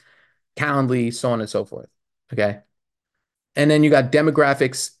CRMs, Calendly, so on and so forth. Okay. And then you got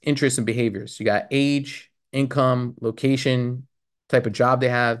demographics, interests, and behaviors. You got age, income, location, type of job they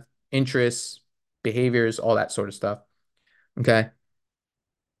have, interests, behaviors, all that sort of stuff. Okay.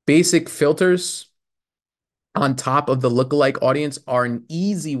 Basic filters on top of the lookalike audience are an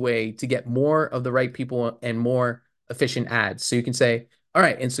easy way to get more of the right people and more efficient ads. So you can say, all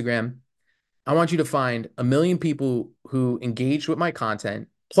right, Instagram, I want you to find 1 million people who engage with my content.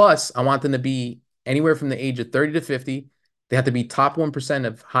 Plus, I want them to be anywhere from the age of 30 to 50. They have to be top 1%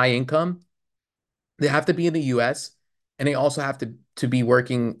 of high income. They have to be in the US and they also have to be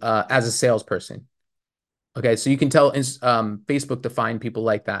working as a salesperson. Okay, so you can tell Facebook to find people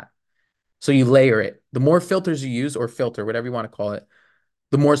like that. So you layer it. The more filters you use, or filter, whatever you want to call it,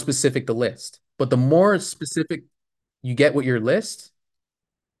 the more specific the list. But the more specific you get with your list,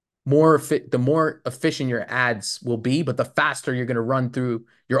 the more efficient your ads will be, but the faster you're going to run through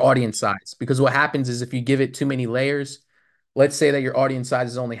your audience size. Because what happens is if you give it too many layers, let's say that your audience size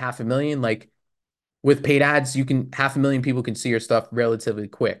is only 500,000, like with paid ads, 500,000 people can see your stuff relatively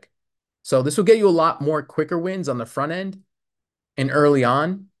quick. So this will get you a lot more quicker wins on the front end and early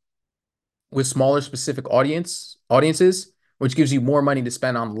on with smaller specific audiences, which gives you more money to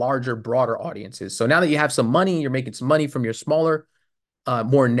spend on larger, broader audiences. So now that you have some money, you're making some money from your smaller,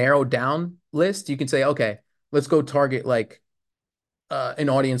 more narrowed down list, you can say, okay, let's go target like an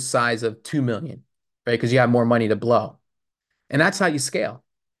audience size of 2 million, right? Because you have more money to blow. And that's how you scale,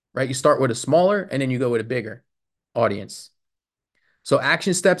 right? You start with a smaller and then you go with a bigger audience. So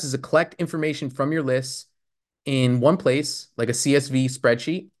action steps is to collect information from your lists in one place, like a CSV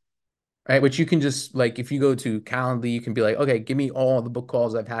spreadsheet, right? Which you can just like, if you go to Calendly, you can be like, okay, give me all the book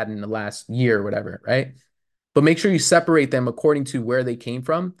calls I've had in the last year or whatever, right? But make sure you separate them according to where they came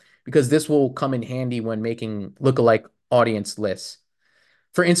from, because this will come in handy when making lookalike audience lists.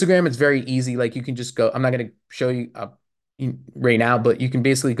 For Instagram, it's very easy. Like you can just go, I'm not going to show you right now, but you can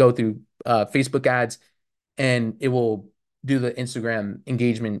basically go through Facebook ads and it will do the Instagram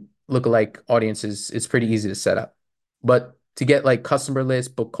engagement lookalike audiences. It's pretty easy to set up. But to get like customer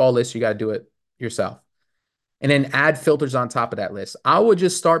lists, book call lists, you got to do it yourself. And then add filters on top of that list. I would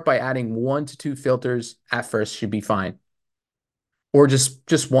just start by adding 1 to 2 filters at first, should be fine. Or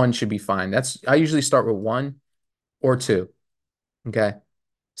just one should be fine. I usually start with 1 or 2. Okay.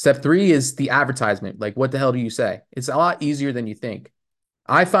 Step 3 is the advertisement. Like, what the hell do you say? It's a lot easier than you think.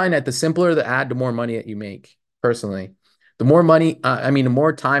 I find that the simpler the ad, the more money that you make, personally. The more money, the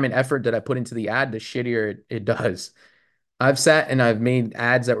more time and effort that I put into the ad, the shittier it does. I've sat and I've made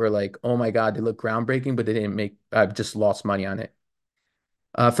ads that were like, oh my God, they look groundbreaking, but I've just lost money on it.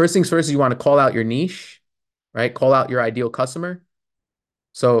 First things first, you want to call out your niche, right? Call out your ideal customer.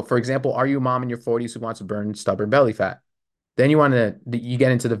 So, for example, are you a mom in your 40s who wants to burn stubborn belly fat? Then you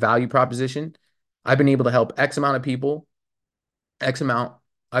get into the value proposition. I've been able to help X amount of people, X amount.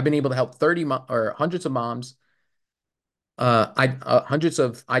 I've been able to help 30 or hundreds of moms, hundreds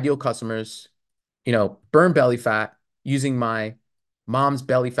of ideal customers, burn belly fat using my mom's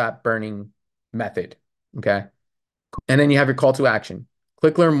belly fat burning method. Okay. And then you have your call to action.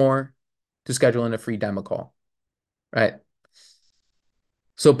 Click learn more to schedule in a free demo call. Right.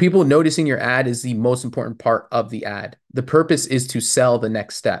 So people noticing your ad is the most important part of the ad. The purpose is to sell the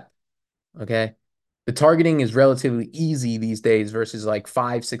next step. Okay. The targeting is relatively easy these days versus like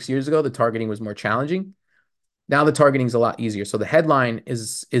 5, 6 years ago. The targeting was more challenging. Now the targeting is a lot easier. So the headline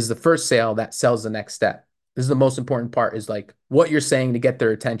is the first sale that sells the next step. This is the most important part, is like what you're saying to get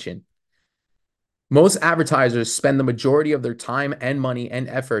their attention. Most advertisers spend the majority of their time and money and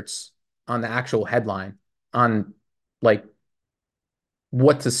efforts on the actual headline, on like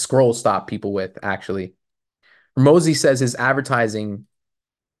what to scroll stop people with, actually. Hormozi says his advertising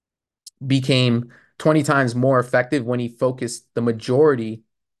became 20 times more effective when he focused the majority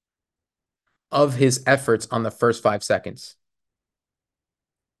of his efforts on the first 5 seconds.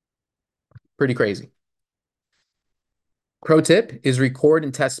 Pretty crazy. Pro tip is record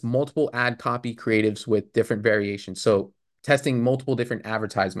and test multiple ad copy creatives with different variations. So testing multiple different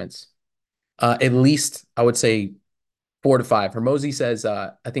advertisements. At least I would say 4 to 5. Hormozi says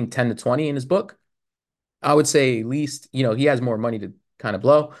I think 10 to 20 in his book. I would say at least, he has more money to kind of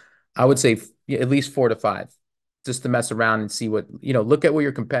blow. I would say at least 4 to 5, just to mess around and see what, look at what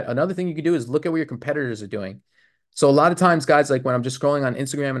another thing you could do is look at what your competitors are doing. So a lot of times, guys, like when I'm just scrolling on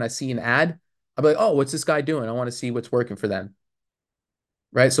Instagram and I see an ad, I'll be like, oh, what's this guy doing? I want to see what's working for them.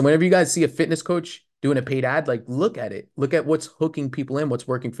 Right. So whenever you guys see a fitness coach doing a paid ad, like look at it, look at what's hooking people in, what's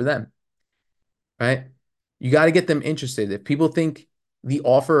working for them. Right. You got to get them interested. If people think the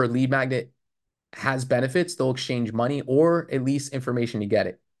offer or lead magnet has benefits, they'll exchange money or at least information to get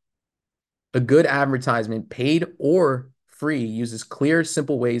it. A good advertisement, paid or free, uses clear,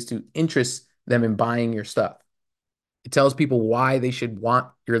 simple ways to interest them in buying your stuff. It tells people why they should want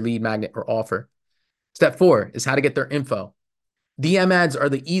your lead magnet or offer. Step 4 is how to get their info. DM ads are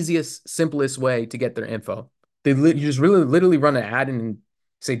the easiest, simplest way to get their info. You just really literally run an ad and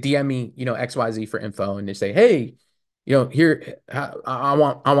say, DM me, XYZ for info. And they say, hey, here, I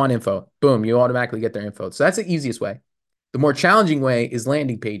want info. Boom, you automatically get their info. So that's the easiest way. The more challenging way is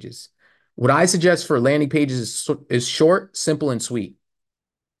landing pages. What I suggest for landing pages is short, simple, and sweet.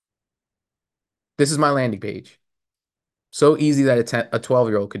 This is my landing page. So easy that a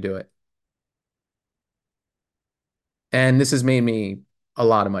 12-year-old could do it. And this has made me a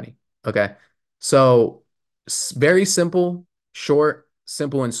lot of money. Okay. So very simple, short,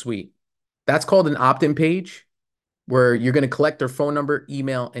 simple, and sweet. That's called an opt-in page where you're going to collect their phone number,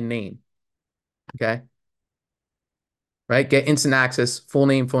 email, and name. Okay. Right. Get instant access, full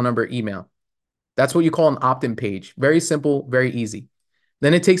name, phone number, email. That's what you call an opt-in page. Very simple, very easy.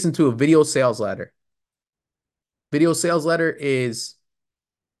 Then it takes them to a video sales letter. Video sales letter is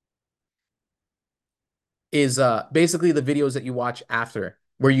basically the videos that you watch after,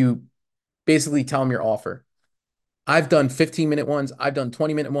 where you basically tell them your offer. I've done 15-minute ones, I've done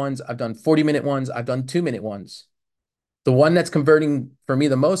 20-minute ones, I've done 40-minute ones, I've done 2-minute ones. The one that's converting for me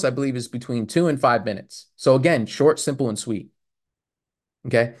the most, I believe, is between 2 and 5 minutes. So again, short, simple, and sweet.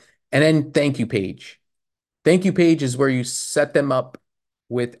 Okay. And then thank you page. Thank you page is where you set them up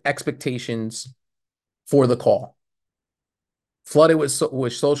with expectations for the call. Flood it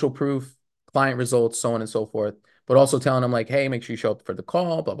with social proof, client results, so on and so forth, but also telling them like, hey, make sure you show up for the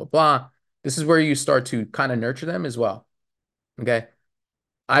call, blah, blah, blah. This is where you start to kind of nurture them as well. Okay.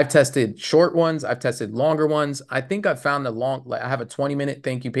 I've tested short ones. I've tested longer ones. I think I've found I have a 20-minute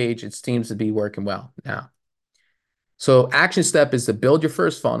thank you page. It seems to be working well now. So action step is to build your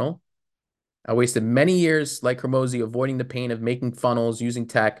first funnel. I wasted many years like Hormozi avoiding the pain of making funnels using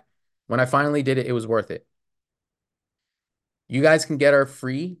tech. When I finally did it, it was worth it. You guys can get our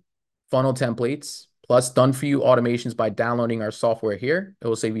free funnel templates plus done for you automations by downloading our software here. It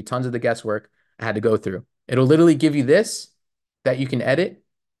will save you tons of the guesswork I had to go through. It'll literally give you this that you can edit,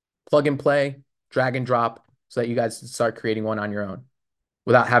 plug and play, drag and drop so that you guys can start creating one on your own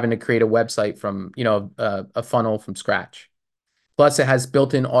without having to create a website from, a funnel from scratch. Plus, it has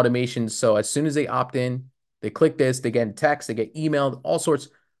built-in automations. So as soon as they opt in, they click this, they get text, they get emailed, all sorts.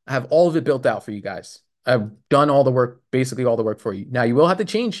 I have all of it built out for you guys. I've done all the work, basically all the work for you. Now, you will have to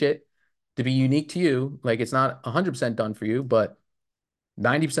change shit to be unique to you. Like it's not 100% done for you, but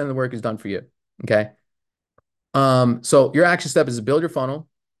 90% of the work is done for you. Okay. So your action step is to build your funnel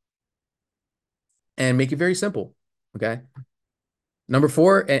and make it very simple. Okay. Number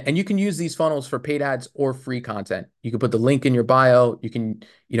 4, and you can use these funnels for paid ads or free content. You can put the link in your bio. You can,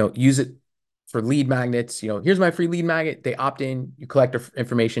 use it for lead magnets. Here's my free lead magnet. They opt in, you collect their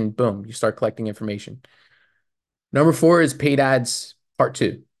information, boom, you start collecting information. Number 4 is paid ads part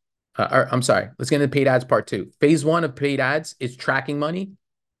 2. I'm sorry, let's get into paid ads part 2. Phase 1 of paid ads is tracking money.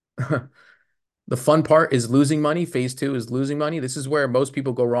 The fun part is losing money. Phase 2 is losing money. This is where most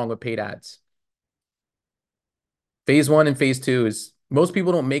people go wrong with paid ads. Phase 1 and phase 2 is most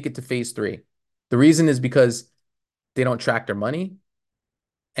people don't make it to phase 3. The reason is because they don't track their money.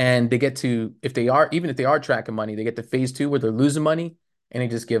 And they get to, even if they are tracking money, they get to phase 2 where they're losing money and they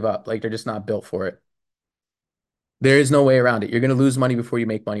just give up. Like they're just not built for it. There is no way around it. You're going to lose money before you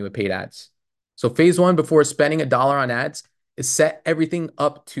make money with paid ads. So phase 1, before spending $1 on ads, is set everything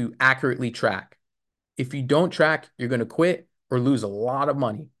up to accurately track. If you don't track, you're going to quit or lose a lot of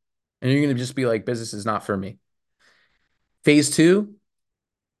money. And you're going to just be like, business is not for me. Phase 2,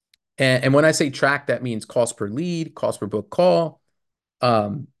 and when I say track, that means cost per lead, cost per book call,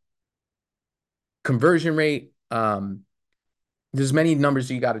 conversion rate. There's many numbers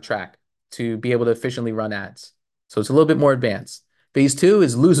you got to track to be able to efficiently run ads. So it's a little bit more advanced. Phase 2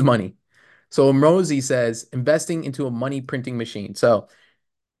 is lose money. So Hormozi says investing into a money printing machine. So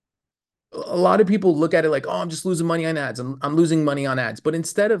a lot of people look at it like, oh, I'm just losing money on ads. I'm losing money on ads. But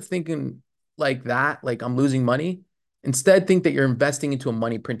instead of thinking like that, like I'm losing money, instead think that you're investing into a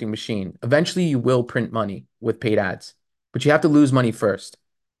money printing machine. Eventually you will print money with paid ads, but you have to lose money first.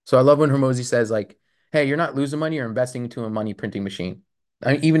 So I love when Hormozi says like, hey, you're not losing money, you're investing into a money printing machine.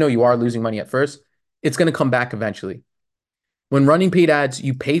 I mean, even though you are losing money at first, it's going to come back eventually. When running paid ads,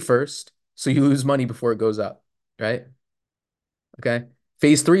 you pay first, so you lose money before it goes up, right? Okay.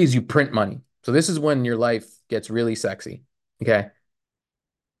 Phase 3 is you print money. So this is when your life gets really sexy. Okay.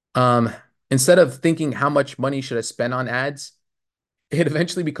 Instead of thinking how much money should I spend on ads, it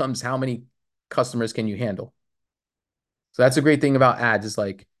eventually becomes how many customers can you handle? So that's a great thing about ads is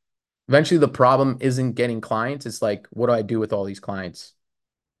like eventually the problem isn't getting clients. It's like, what do I do with all these clients?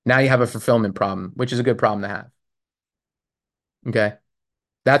 Now you have a fulfillment problem, which is a good problem to have. Okay.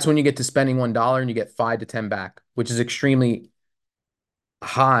 That's when you get to spending $1 and you get 5 to 10 back, which is extremely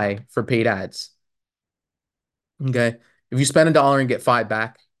high for paid ads. Okay. If you spend $1 and get 5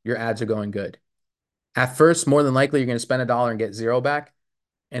 back, your ads are going good. At first, more than likely, you're going to spend $1 and get 0 back,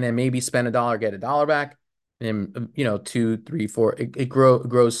 and then maybe spend $1, get $1 back, and 2, 3, 4. It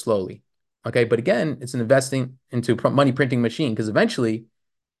grows slowly. Okay. But again, it's an investing into money printing machine because eventually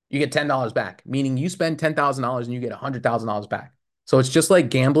you get $10 back, meaning you spend $10,000 and you get $100,000 back. So it's just like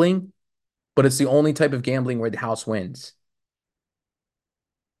gambling, but it's the only type of gambling where the house wins.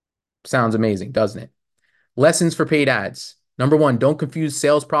 Sounds amazing, doesn't it? Lessons for paid ads. Number one, don't confuse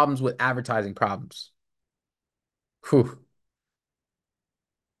sales problems with advertising problems. Whew.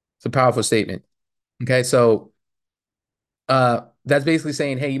 It's a powerful statement. Okay, so that's basically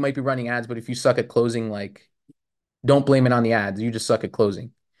saying, hey, you might be running ads, but if you suck at closing, like, don't blame it on the ads. You just suck at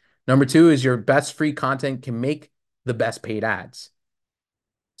closing. Number two is your best free content can make the best paid ads.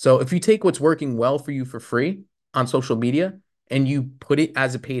 So if you take what's working well for you for free on social media and you put it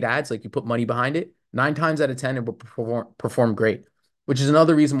as a paid ads, like you put money behind it, 9 times out of 10, it will perform great, which is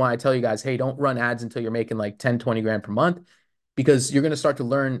another reason why I tell you guys, hey, don't run ads until you're making like 10, 20 grand per month, because you're going to start to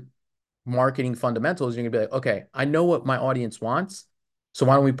learn marketing fundamentals. You're going to be like, okay, I know what my audience wants. So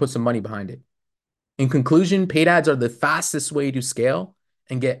why don't we put some money behind it? In conclusion, paid ads are the fastest way to scale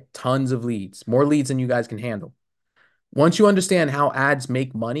and get tons of leads, more leads than you guys can handle. Once you understand how ads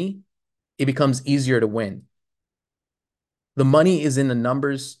make money, it becomes easier to win. The money is in the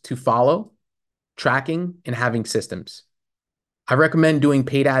numbers to follow, tracking, and having systems. I recommend doing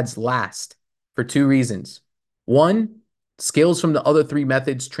paid ads last for 2 reasons. One, skills from the other 3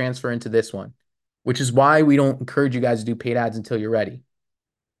 methods transfer into this one, which is why we don't encourage you guys to do paid ads until you're ready.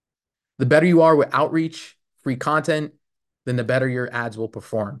 The better you are with outreach, free content, then the better your ads will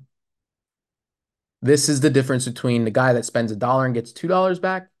perform. This is the difference between the guy that spends $1 and gets $2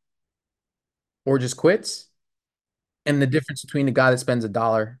 back or just quits, and the difference between the guy that spends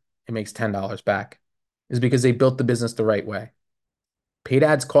 $1 and makes $10 back is because they built the business the right way. Paid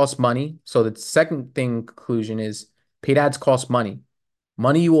ads cost money. So the second thing conclusion is paid ads cost money.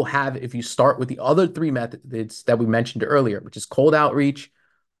 Money you will have if you start with the other 3 methods that we mentioned earlier, which is cold outreach,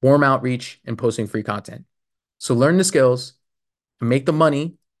 warm outreach, and posting free content. So learn the skills and make the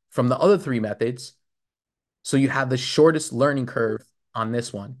money from the other 3 methods so you have the shortest learning curve on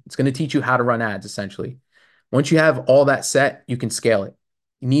this one. It's going to teach you how to run ads, essentially. Once you have all that set, you can scale it.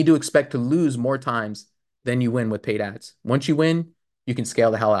 You need to expect to lose more times than you win with paid ads. Once you win, you can scale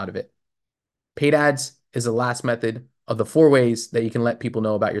the hell out of it. Paid ads is the last method of the 4 ways that you can let people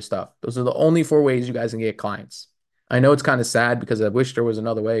know about your stuff. Those are the only 4 ways you guys can get clients. I know it's kind of sad because I wish there was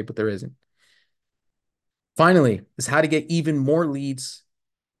another way, but there isn't. Finally, is how to get even more leads,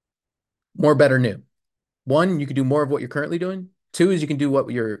 more better new. 1, you can do more of what you're currently doing. 2 is you can do what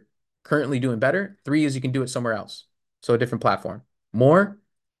you're currently doing better. 3 is you can do it somewhere else. So a different platform. More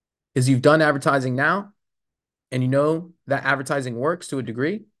is you've done advertising now and you know that advertising works to a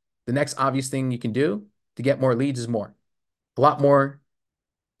degree. The next obvious thing you can do to get more leads is more. A lot more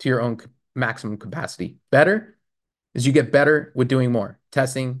to your own maximum capacity. Better is you get better with doing more,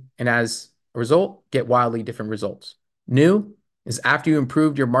 testing, and as a result, get wildly different results. New is after you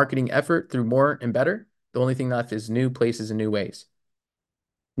improved your marketing effort through more and better, the only thing left is new places and new ways.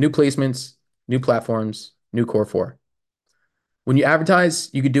 New placements, new platforms, new core 4. When you advertise,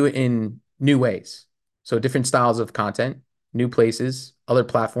 you could do it in new ways. So different styles of content, new places, other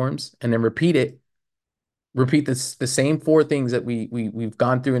platforms, and then repeat it. Repeat the same 4 things that we've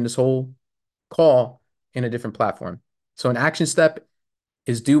gone through in this whole call in a different platform. So an action step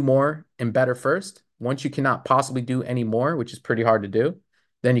is do more and better first. Once you cannot possibly do any more, which is pretty hard to do,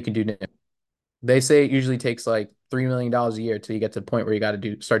 then you can do new. They say it usually takes like $3 million a year till you get to the point where you got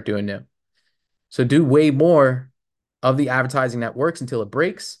to start doing new. So do way more of the advertising that works until it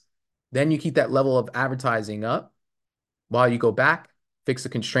breaks. Then you keep that level of advertising up while you go back, fix the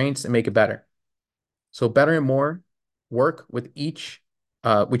constraints, and make it better. So better and more work with each,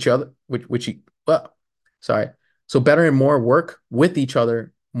 sorry. So better and more work with each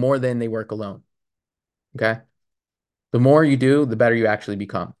other more than they work alone. Okay. The more you do, the better you actually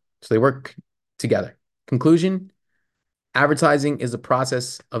become. So they work together. Conclusion, advertising is a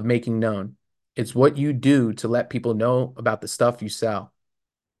process of making known. It's what you do to let people know about the stuff you sell.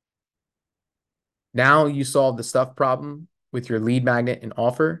 Now you solve the stuff problem with your lead magnet and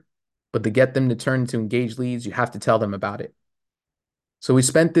offer, but to get them to turn into engaged leads, you have to tell them about it. So we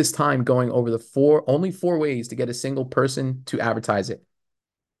spent this time going over the only 4 ways to get a single person to advertise it.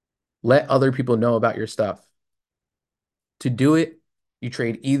 Let other people know about your stuff. To do it, you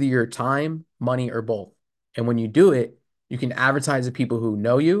trade either your time, money, or both. And when you do it, you can advertise to people who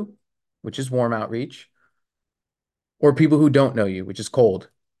know you, which is warm outreach, or people who don't know you, which is cold.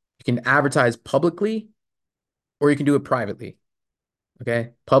 You can advertise publicly, or you can do it privately.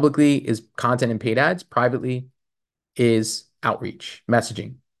 Okay. Publicly is content and paid ads. Privately is outreach,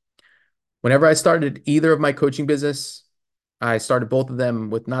 messaging. Whenever I started either of my coaching business, I started both of them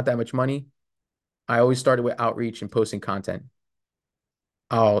with not that much money. I always started with outreach and posting content.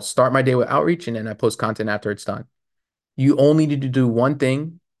 I'll start my day with outreach and then I post content after it's done. You only need to do one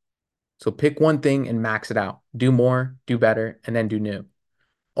thing. So pick one thing and max it out. Do more, do better, and then do new.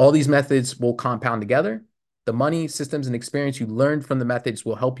 All these methods will compound together. The money, systems, and experience you learned from the methods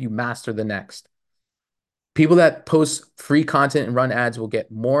will help you master the next. People that post free content and run ads will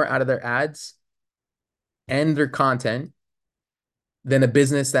get more out of their ads and their content than a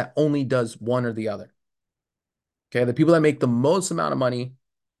business that only does one or the other. Okay. The people that make the most amount of money,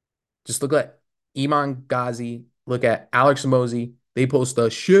 just look at Iman Ghazi, look at Alex Hormozi. They post a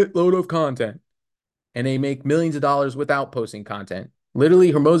shitload of content and they make millions of dollars without posting content.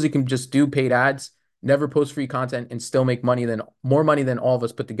 Literally, Hormozi can just do paid ads, never post free content, and still make more money than all of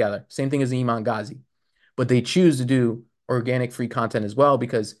us put together. Same thing as Iman Ghazi. But they choose to do organic free content as well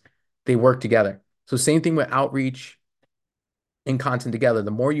because they work together. So same thing with outreach and content together.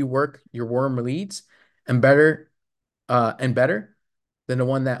 The more you work your warm leads and better than the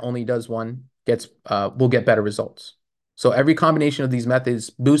one that only does one gets will get better results. So every combination of these methods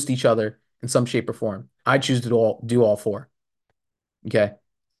boost each other in some shape or form. I choose to do all four. Okay.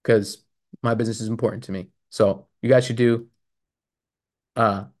 Because my business is important to me. So you guys should do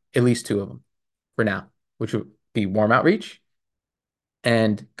at least two of them for now, which would be warm outreach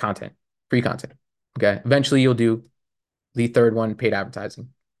and content, free content. Okay. Eventually you'll do the third one, paid advertising.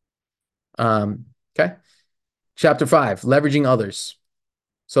 Okay. Chapter 5, leveraging others.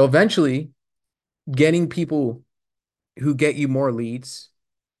 So eventually getting people who get you more leads,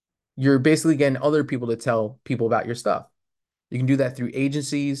 you're basically getting other people to tell people about your stuff. You can do that through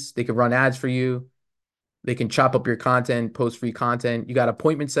agencies. They can run ads for you. They can chop up your content, post free content. You got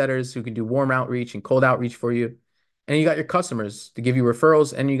appointment setters who can do warm outreach and cold outreach for you. And you got your customers to give you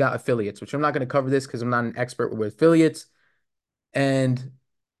referrals, and you got affiliates, which I'm not going to cover this because I'm not an expert with affiliates. And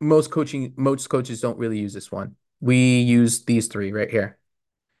most coaches don't really use this one. We use these three right here.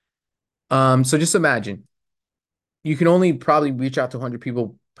 So just imagine you can only probably reach out to 100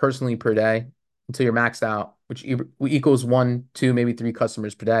 people personally per day until you're maxed out, which equals one, two, maybe three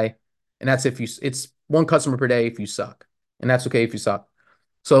customers per day. And that's if it's one customer per day if you suck. And that's okay if you suck.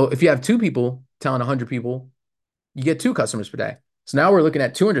 So if you have two people telling 100 people, you get two customers per day. So now we're looking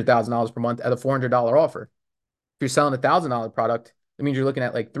at $200,000 per month at a $400 offer. If you're selling $1,000 product, that means you're looking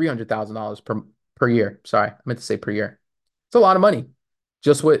at like $300,000 per year. Sorry, I meant to say per year. It's a lot of money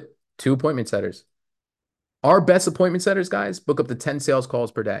just with two appointment setters. Our best appointment setters, guys, book up to 10 sales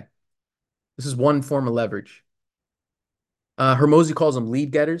calls per day. This is one form of leverage. Hormozi calls them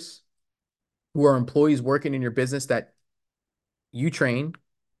lead getters, who are employees working in your business that you train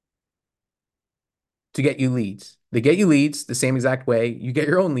to get you leads. They get you leads the same exact way you get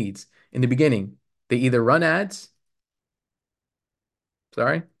your own leads in the beginning. They either run ads,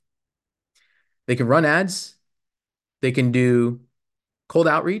 sorry, they can run ads, they can do cold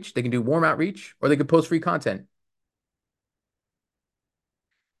outreach, they can do warm outreach, or they can post free content.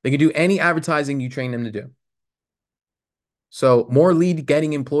 They can do any advertising you train them to do. So more lead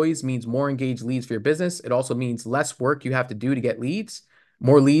getting employees means more engaged leads for your business. It also means less work you have to do to get leads.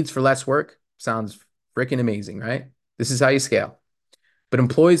 More leads for less work sounds freaking amazing, right? This is how you scale. But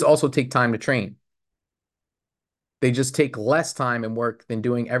employees also take time to train. They just take less time and work than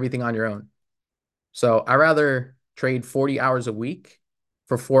doing everything on your own. So I rather trade 40 hours a week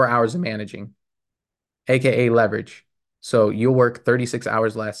for 4 hours of managing, aka leverage. So you'll work 36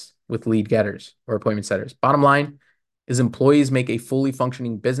 hours less with lead getters or appointment setters. Bottom line is employees make a fully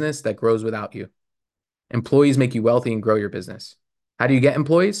functioning business that grows without you. Employees make you wealthy and grow your business. How do you get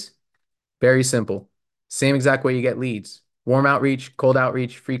employees? Very simple. Same exact way you get leads. Warm outreach, cold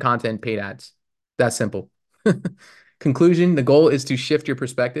outreach, free content, paid ads. That's simple. Conclusion, the goal is to shift your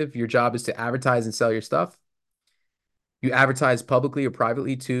perspective. Your job is to advertise and sell your stuff. You advertise publicly or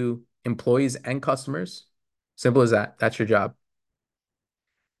privately to employees and customers. Simple as that. That's your job.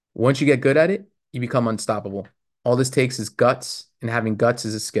 Once you get good at it, you become unstoppable. All this takes is guts, and having guts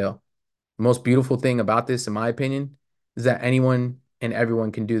is a skill. The most beautiful thing about this, in my opinion, is that anyone and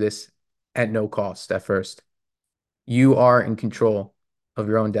everyone can do this at no cost at first. You are in control of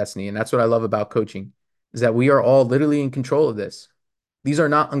your own destiny. And that's what I love about coaching, is that we are all literally in control of this. These are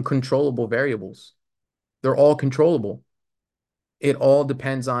not uncontrollable variables. They're all controllable. It all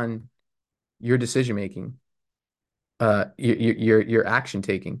depends on your decision making, your action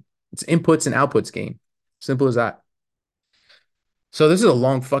taking. It's inputs and outputs game. Simple as that. So this is a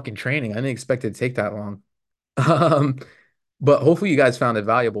long fucking training. I didn't expect it to take that long. Um, but hopefully you guys found it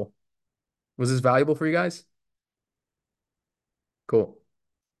valuable. Was this valuable for you guys? Cool.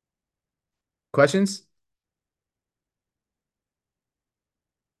 Questions?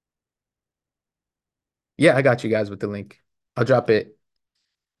 Yeah, I got you guys with the link. I'll drop it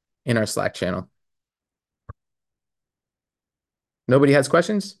in our Slack channel. Nobody has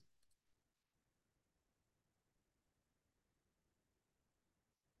questions?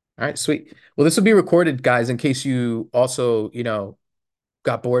 All right, sweet. Well, this will be recorded, guys, in case you also,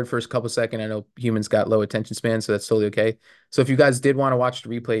 got bored for a couple seconds. I know humans got low attention span, so that's totally okay. So if you guys did want to watch the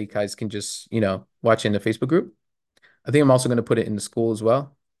replay, you guys can just, watch in the Facebook group. I think I'm also going to put it in the school as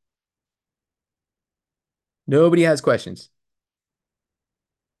well. Nobody has questions.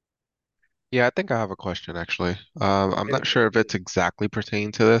 Yeah, I think I have a question actually. I'm Yeah. not sure if it's exactly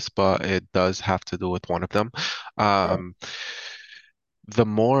pertaining to this, but it does have to do with one of them. Sure. Um,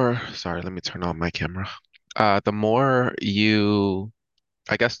 sorry, let me turn on my camera. The more you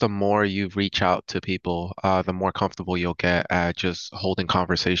I guess the more you reach out to people, the more comfortable you'll get at just holding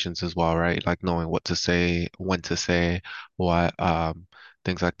conversations as well, right? Like knowing what to say, when to say what,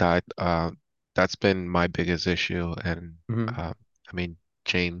 things like that. That's been my biggest issue, and Mhm. uh, I mean,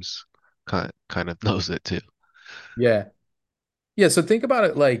 James kind of knows it too. Yeah. Yeah. So think about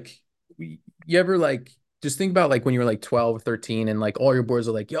it like, you ever like, just think about like when you were like 12 or 13 and like all your boys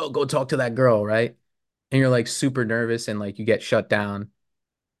are like, yo, go talk to that girl, right? And you're like super nervous and like you get shut down.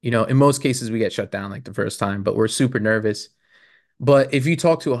 In most cases, we get shut down like the first time, but we're super nervous. But if you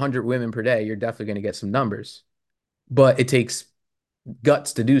talk to 100 women per day, you're definitely going to get some numbers. But it takes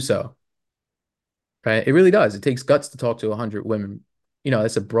guts to do so, right? It really does. It takes guts to talk to 100 women.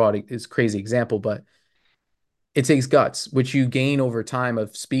 That's it's a crazy example, but it takes guts, which you gain over time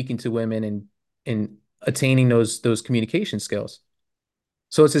of speaking to women and attaining those communication skills.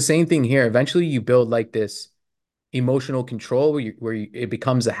 So it's the same thing here. Eventually, you build like this emotional control it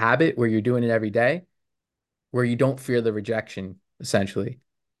becomes a habit where you're doing it every day, where you don't fear the rejection, essentially.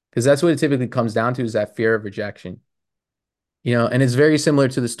 Because that's what it typically comes down to is that fear of rejection. And it's very similar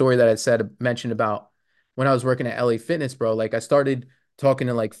to the story that I mentioned about when I was working at LA Fitness, bro. Like I started talking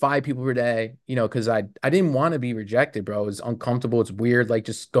to like 5 people per day, because I didn't want to be rejected, bro. It was uncomfortable. It's weird, like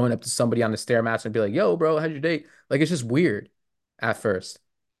just going up to somebody on the stairmaster and be like, "Yo, bro, how's your day?" Like it's just weird at first.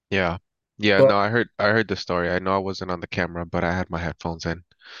 Yeah. Yeah, But no, I heard the story. I know I wasn't on the camera, but I had my headphones in.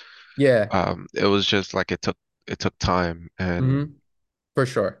 yeah, It was just like it took time and hmm for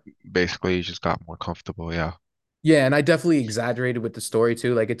sure. basically you just got more comfortable. Yeah. Yeah, and I definitely exaggerated with the story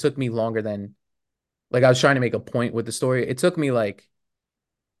too. Like it took me longer than like I was trying to make a point with the story. It took me like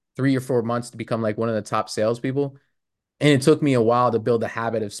 3 or 4 months to become like one of the top salespeople. And it took me a while to build the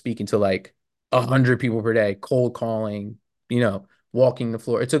habit of speaking to like 100 people per day, cold calling, walking the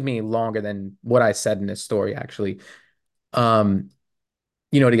floor. It took me longer than what I said in this story, actually, um,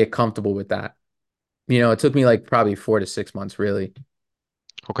 to get comfortable with that. It took me like probably 4 to 6 months, really.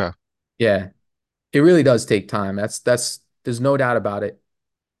 Okay. Yeah, it really does take time. There's no doubt about it.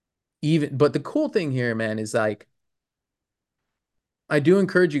 But the cool thing here, man, is like I do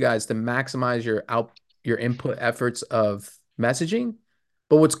encourage you guys to maximize your input efforts of messaging.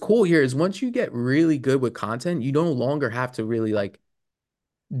 But what's cool here is once you get really good with content, you no longer have to really like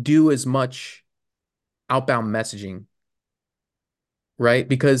do as much outbound messaging, right?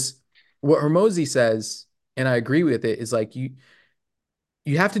 Because what Hormozy says, and I agree with it, is like you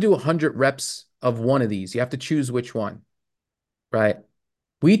have to do 100 reps of one of these. You have to choose which one, right?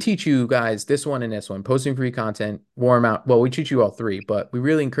 We teach you guys this one and this one, posting free content, warm out. Well, we teach you all three, but we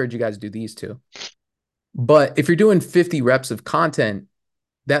really encourage you guys to do these two. But if you're doing 50 reps of content,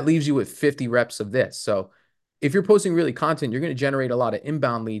 that leaves you with 50 reps of this. So if you're posting really content, you're going to generate a lot of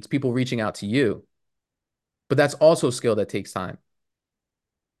inbound leads, people reaching out to you. But that's also a skill that takes time,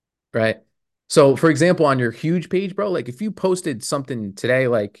 right? So for example, on your huge page, bro, like if you posted something today,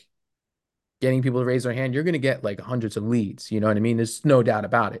 like getting people to raise their hand, you're going to get like hundreds of leads. You know what I mean? There's no doubt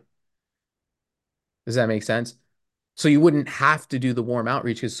about it. Does that make sense? So you wouldn't have to do the warm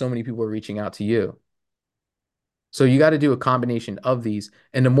outreach because so many people are reaching out to you. So you got to do a combination of these.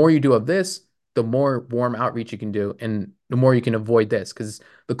 And the more you do of this, the more warm outreach you can do. And the more you can avoid this because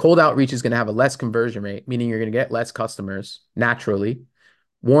the cold outreach is going to have a less conversion rate, meaning you're going to get less customers naturally.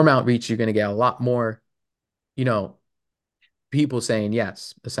 Warm outreach, you're going to get a lot more, you know, people saying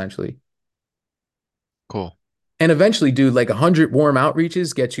yes, essentially. Cool. And eventually, dude, like 100 warm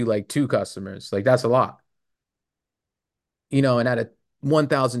outreaches get you like 2 customers. Like that's a lot, and at a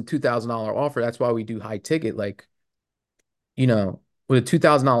 $1,000, $2,000 offer, that's why we do high ticket. Like, with a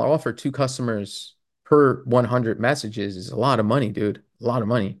 $2,000 offer, 2 customers per 100 messages is a lot of money, dude. A lot of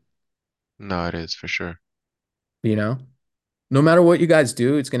money, No, it is for sure. you know? No matter what you guys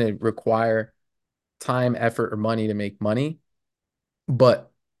do, it's going to require time, effort, or money to make money.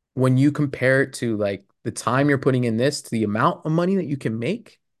 But when you compare it to like the time you're putting in this to the amount of money that you can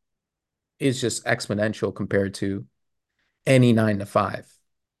make, is just exponential compared to any 9 to 5.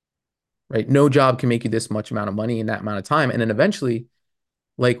 right? No job can make you this much amount of money in that amount of time. And then eventually,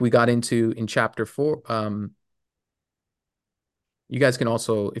 like we got into in chapter four, you guys can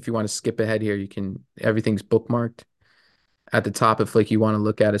also, if you want to skip ahead here, you can, everything's bookmarked at the top. If like you want to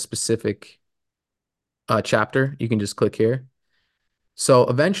look at a specific chapter, you can just click here. So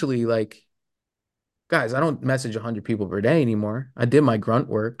eventually, like, guys, I don't message 100 people per day anymore. I did my grunt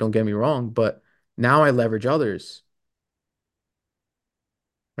work, don't get me wrong, but now I leverage others.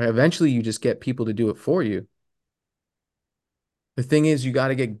 Right? Eventually, you just get people to do it for you. The thing is, you got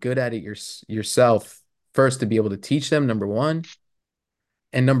to get good at it yourself first to be able to teach them, number one.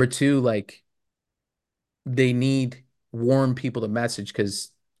 And number two, like, they need warm people to message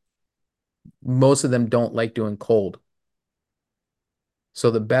because most of them don't like doing cold. So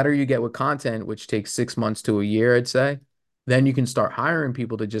the better you get with content, which takes 6 months to a year, I'd say, then you can start hiring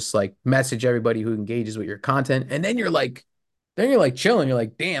people to just like message everybody who engages with your content. And then you're like chilling. You're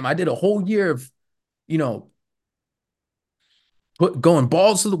like, damn, I did a whole year of, you know, going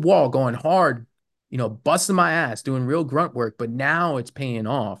balls to the wall, going hard, busting my ass, doing real grunt work. But now it's paying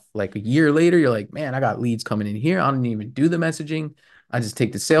off. Like a year later, you're like, man, I got leads coming in here. I don't even do the messaging. I just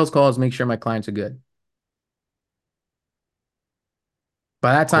take the sales calls, make sure my clients are good.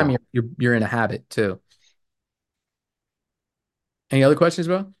 By that time, Cool. you're in a habit too. Any other questions,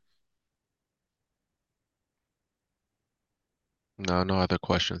 bro? No, no other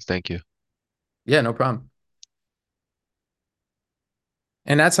questions. Thank you. Yeah, no problem.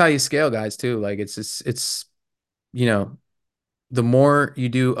 And that's how you scale, guys, too. Like it's just you know, the more you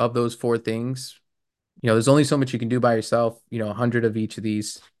do of those four things, there's only so much you can do by yourself, 100 of each of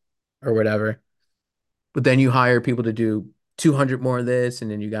these or whatever. But then you hire people to do 200 more of this,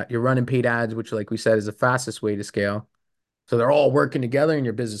 and then you're running paid ads, which, like we said, is the fastest way to scale. So they're all working together, and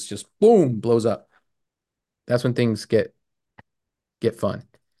your business just boom blows up. That's when things get fun.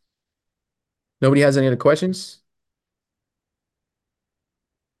 Nobody has any other questions?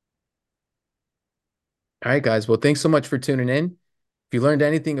 All right, guys. Well, thanks so much for tuning in. If you learned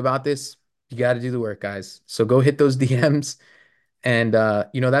anything about this, you got to do the work, guys. So go hit those DMs. And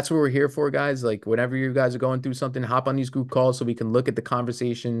that's what we're here for, guys. Like whenever you guys are going through something, hop on these group calls so we can look at the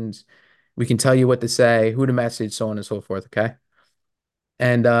conversations. We can tell you what to say, who to message, so on and so forth. Okay.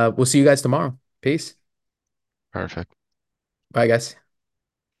 And we'll see you guys tomorrow. Peace. Perfect. Bye, guys.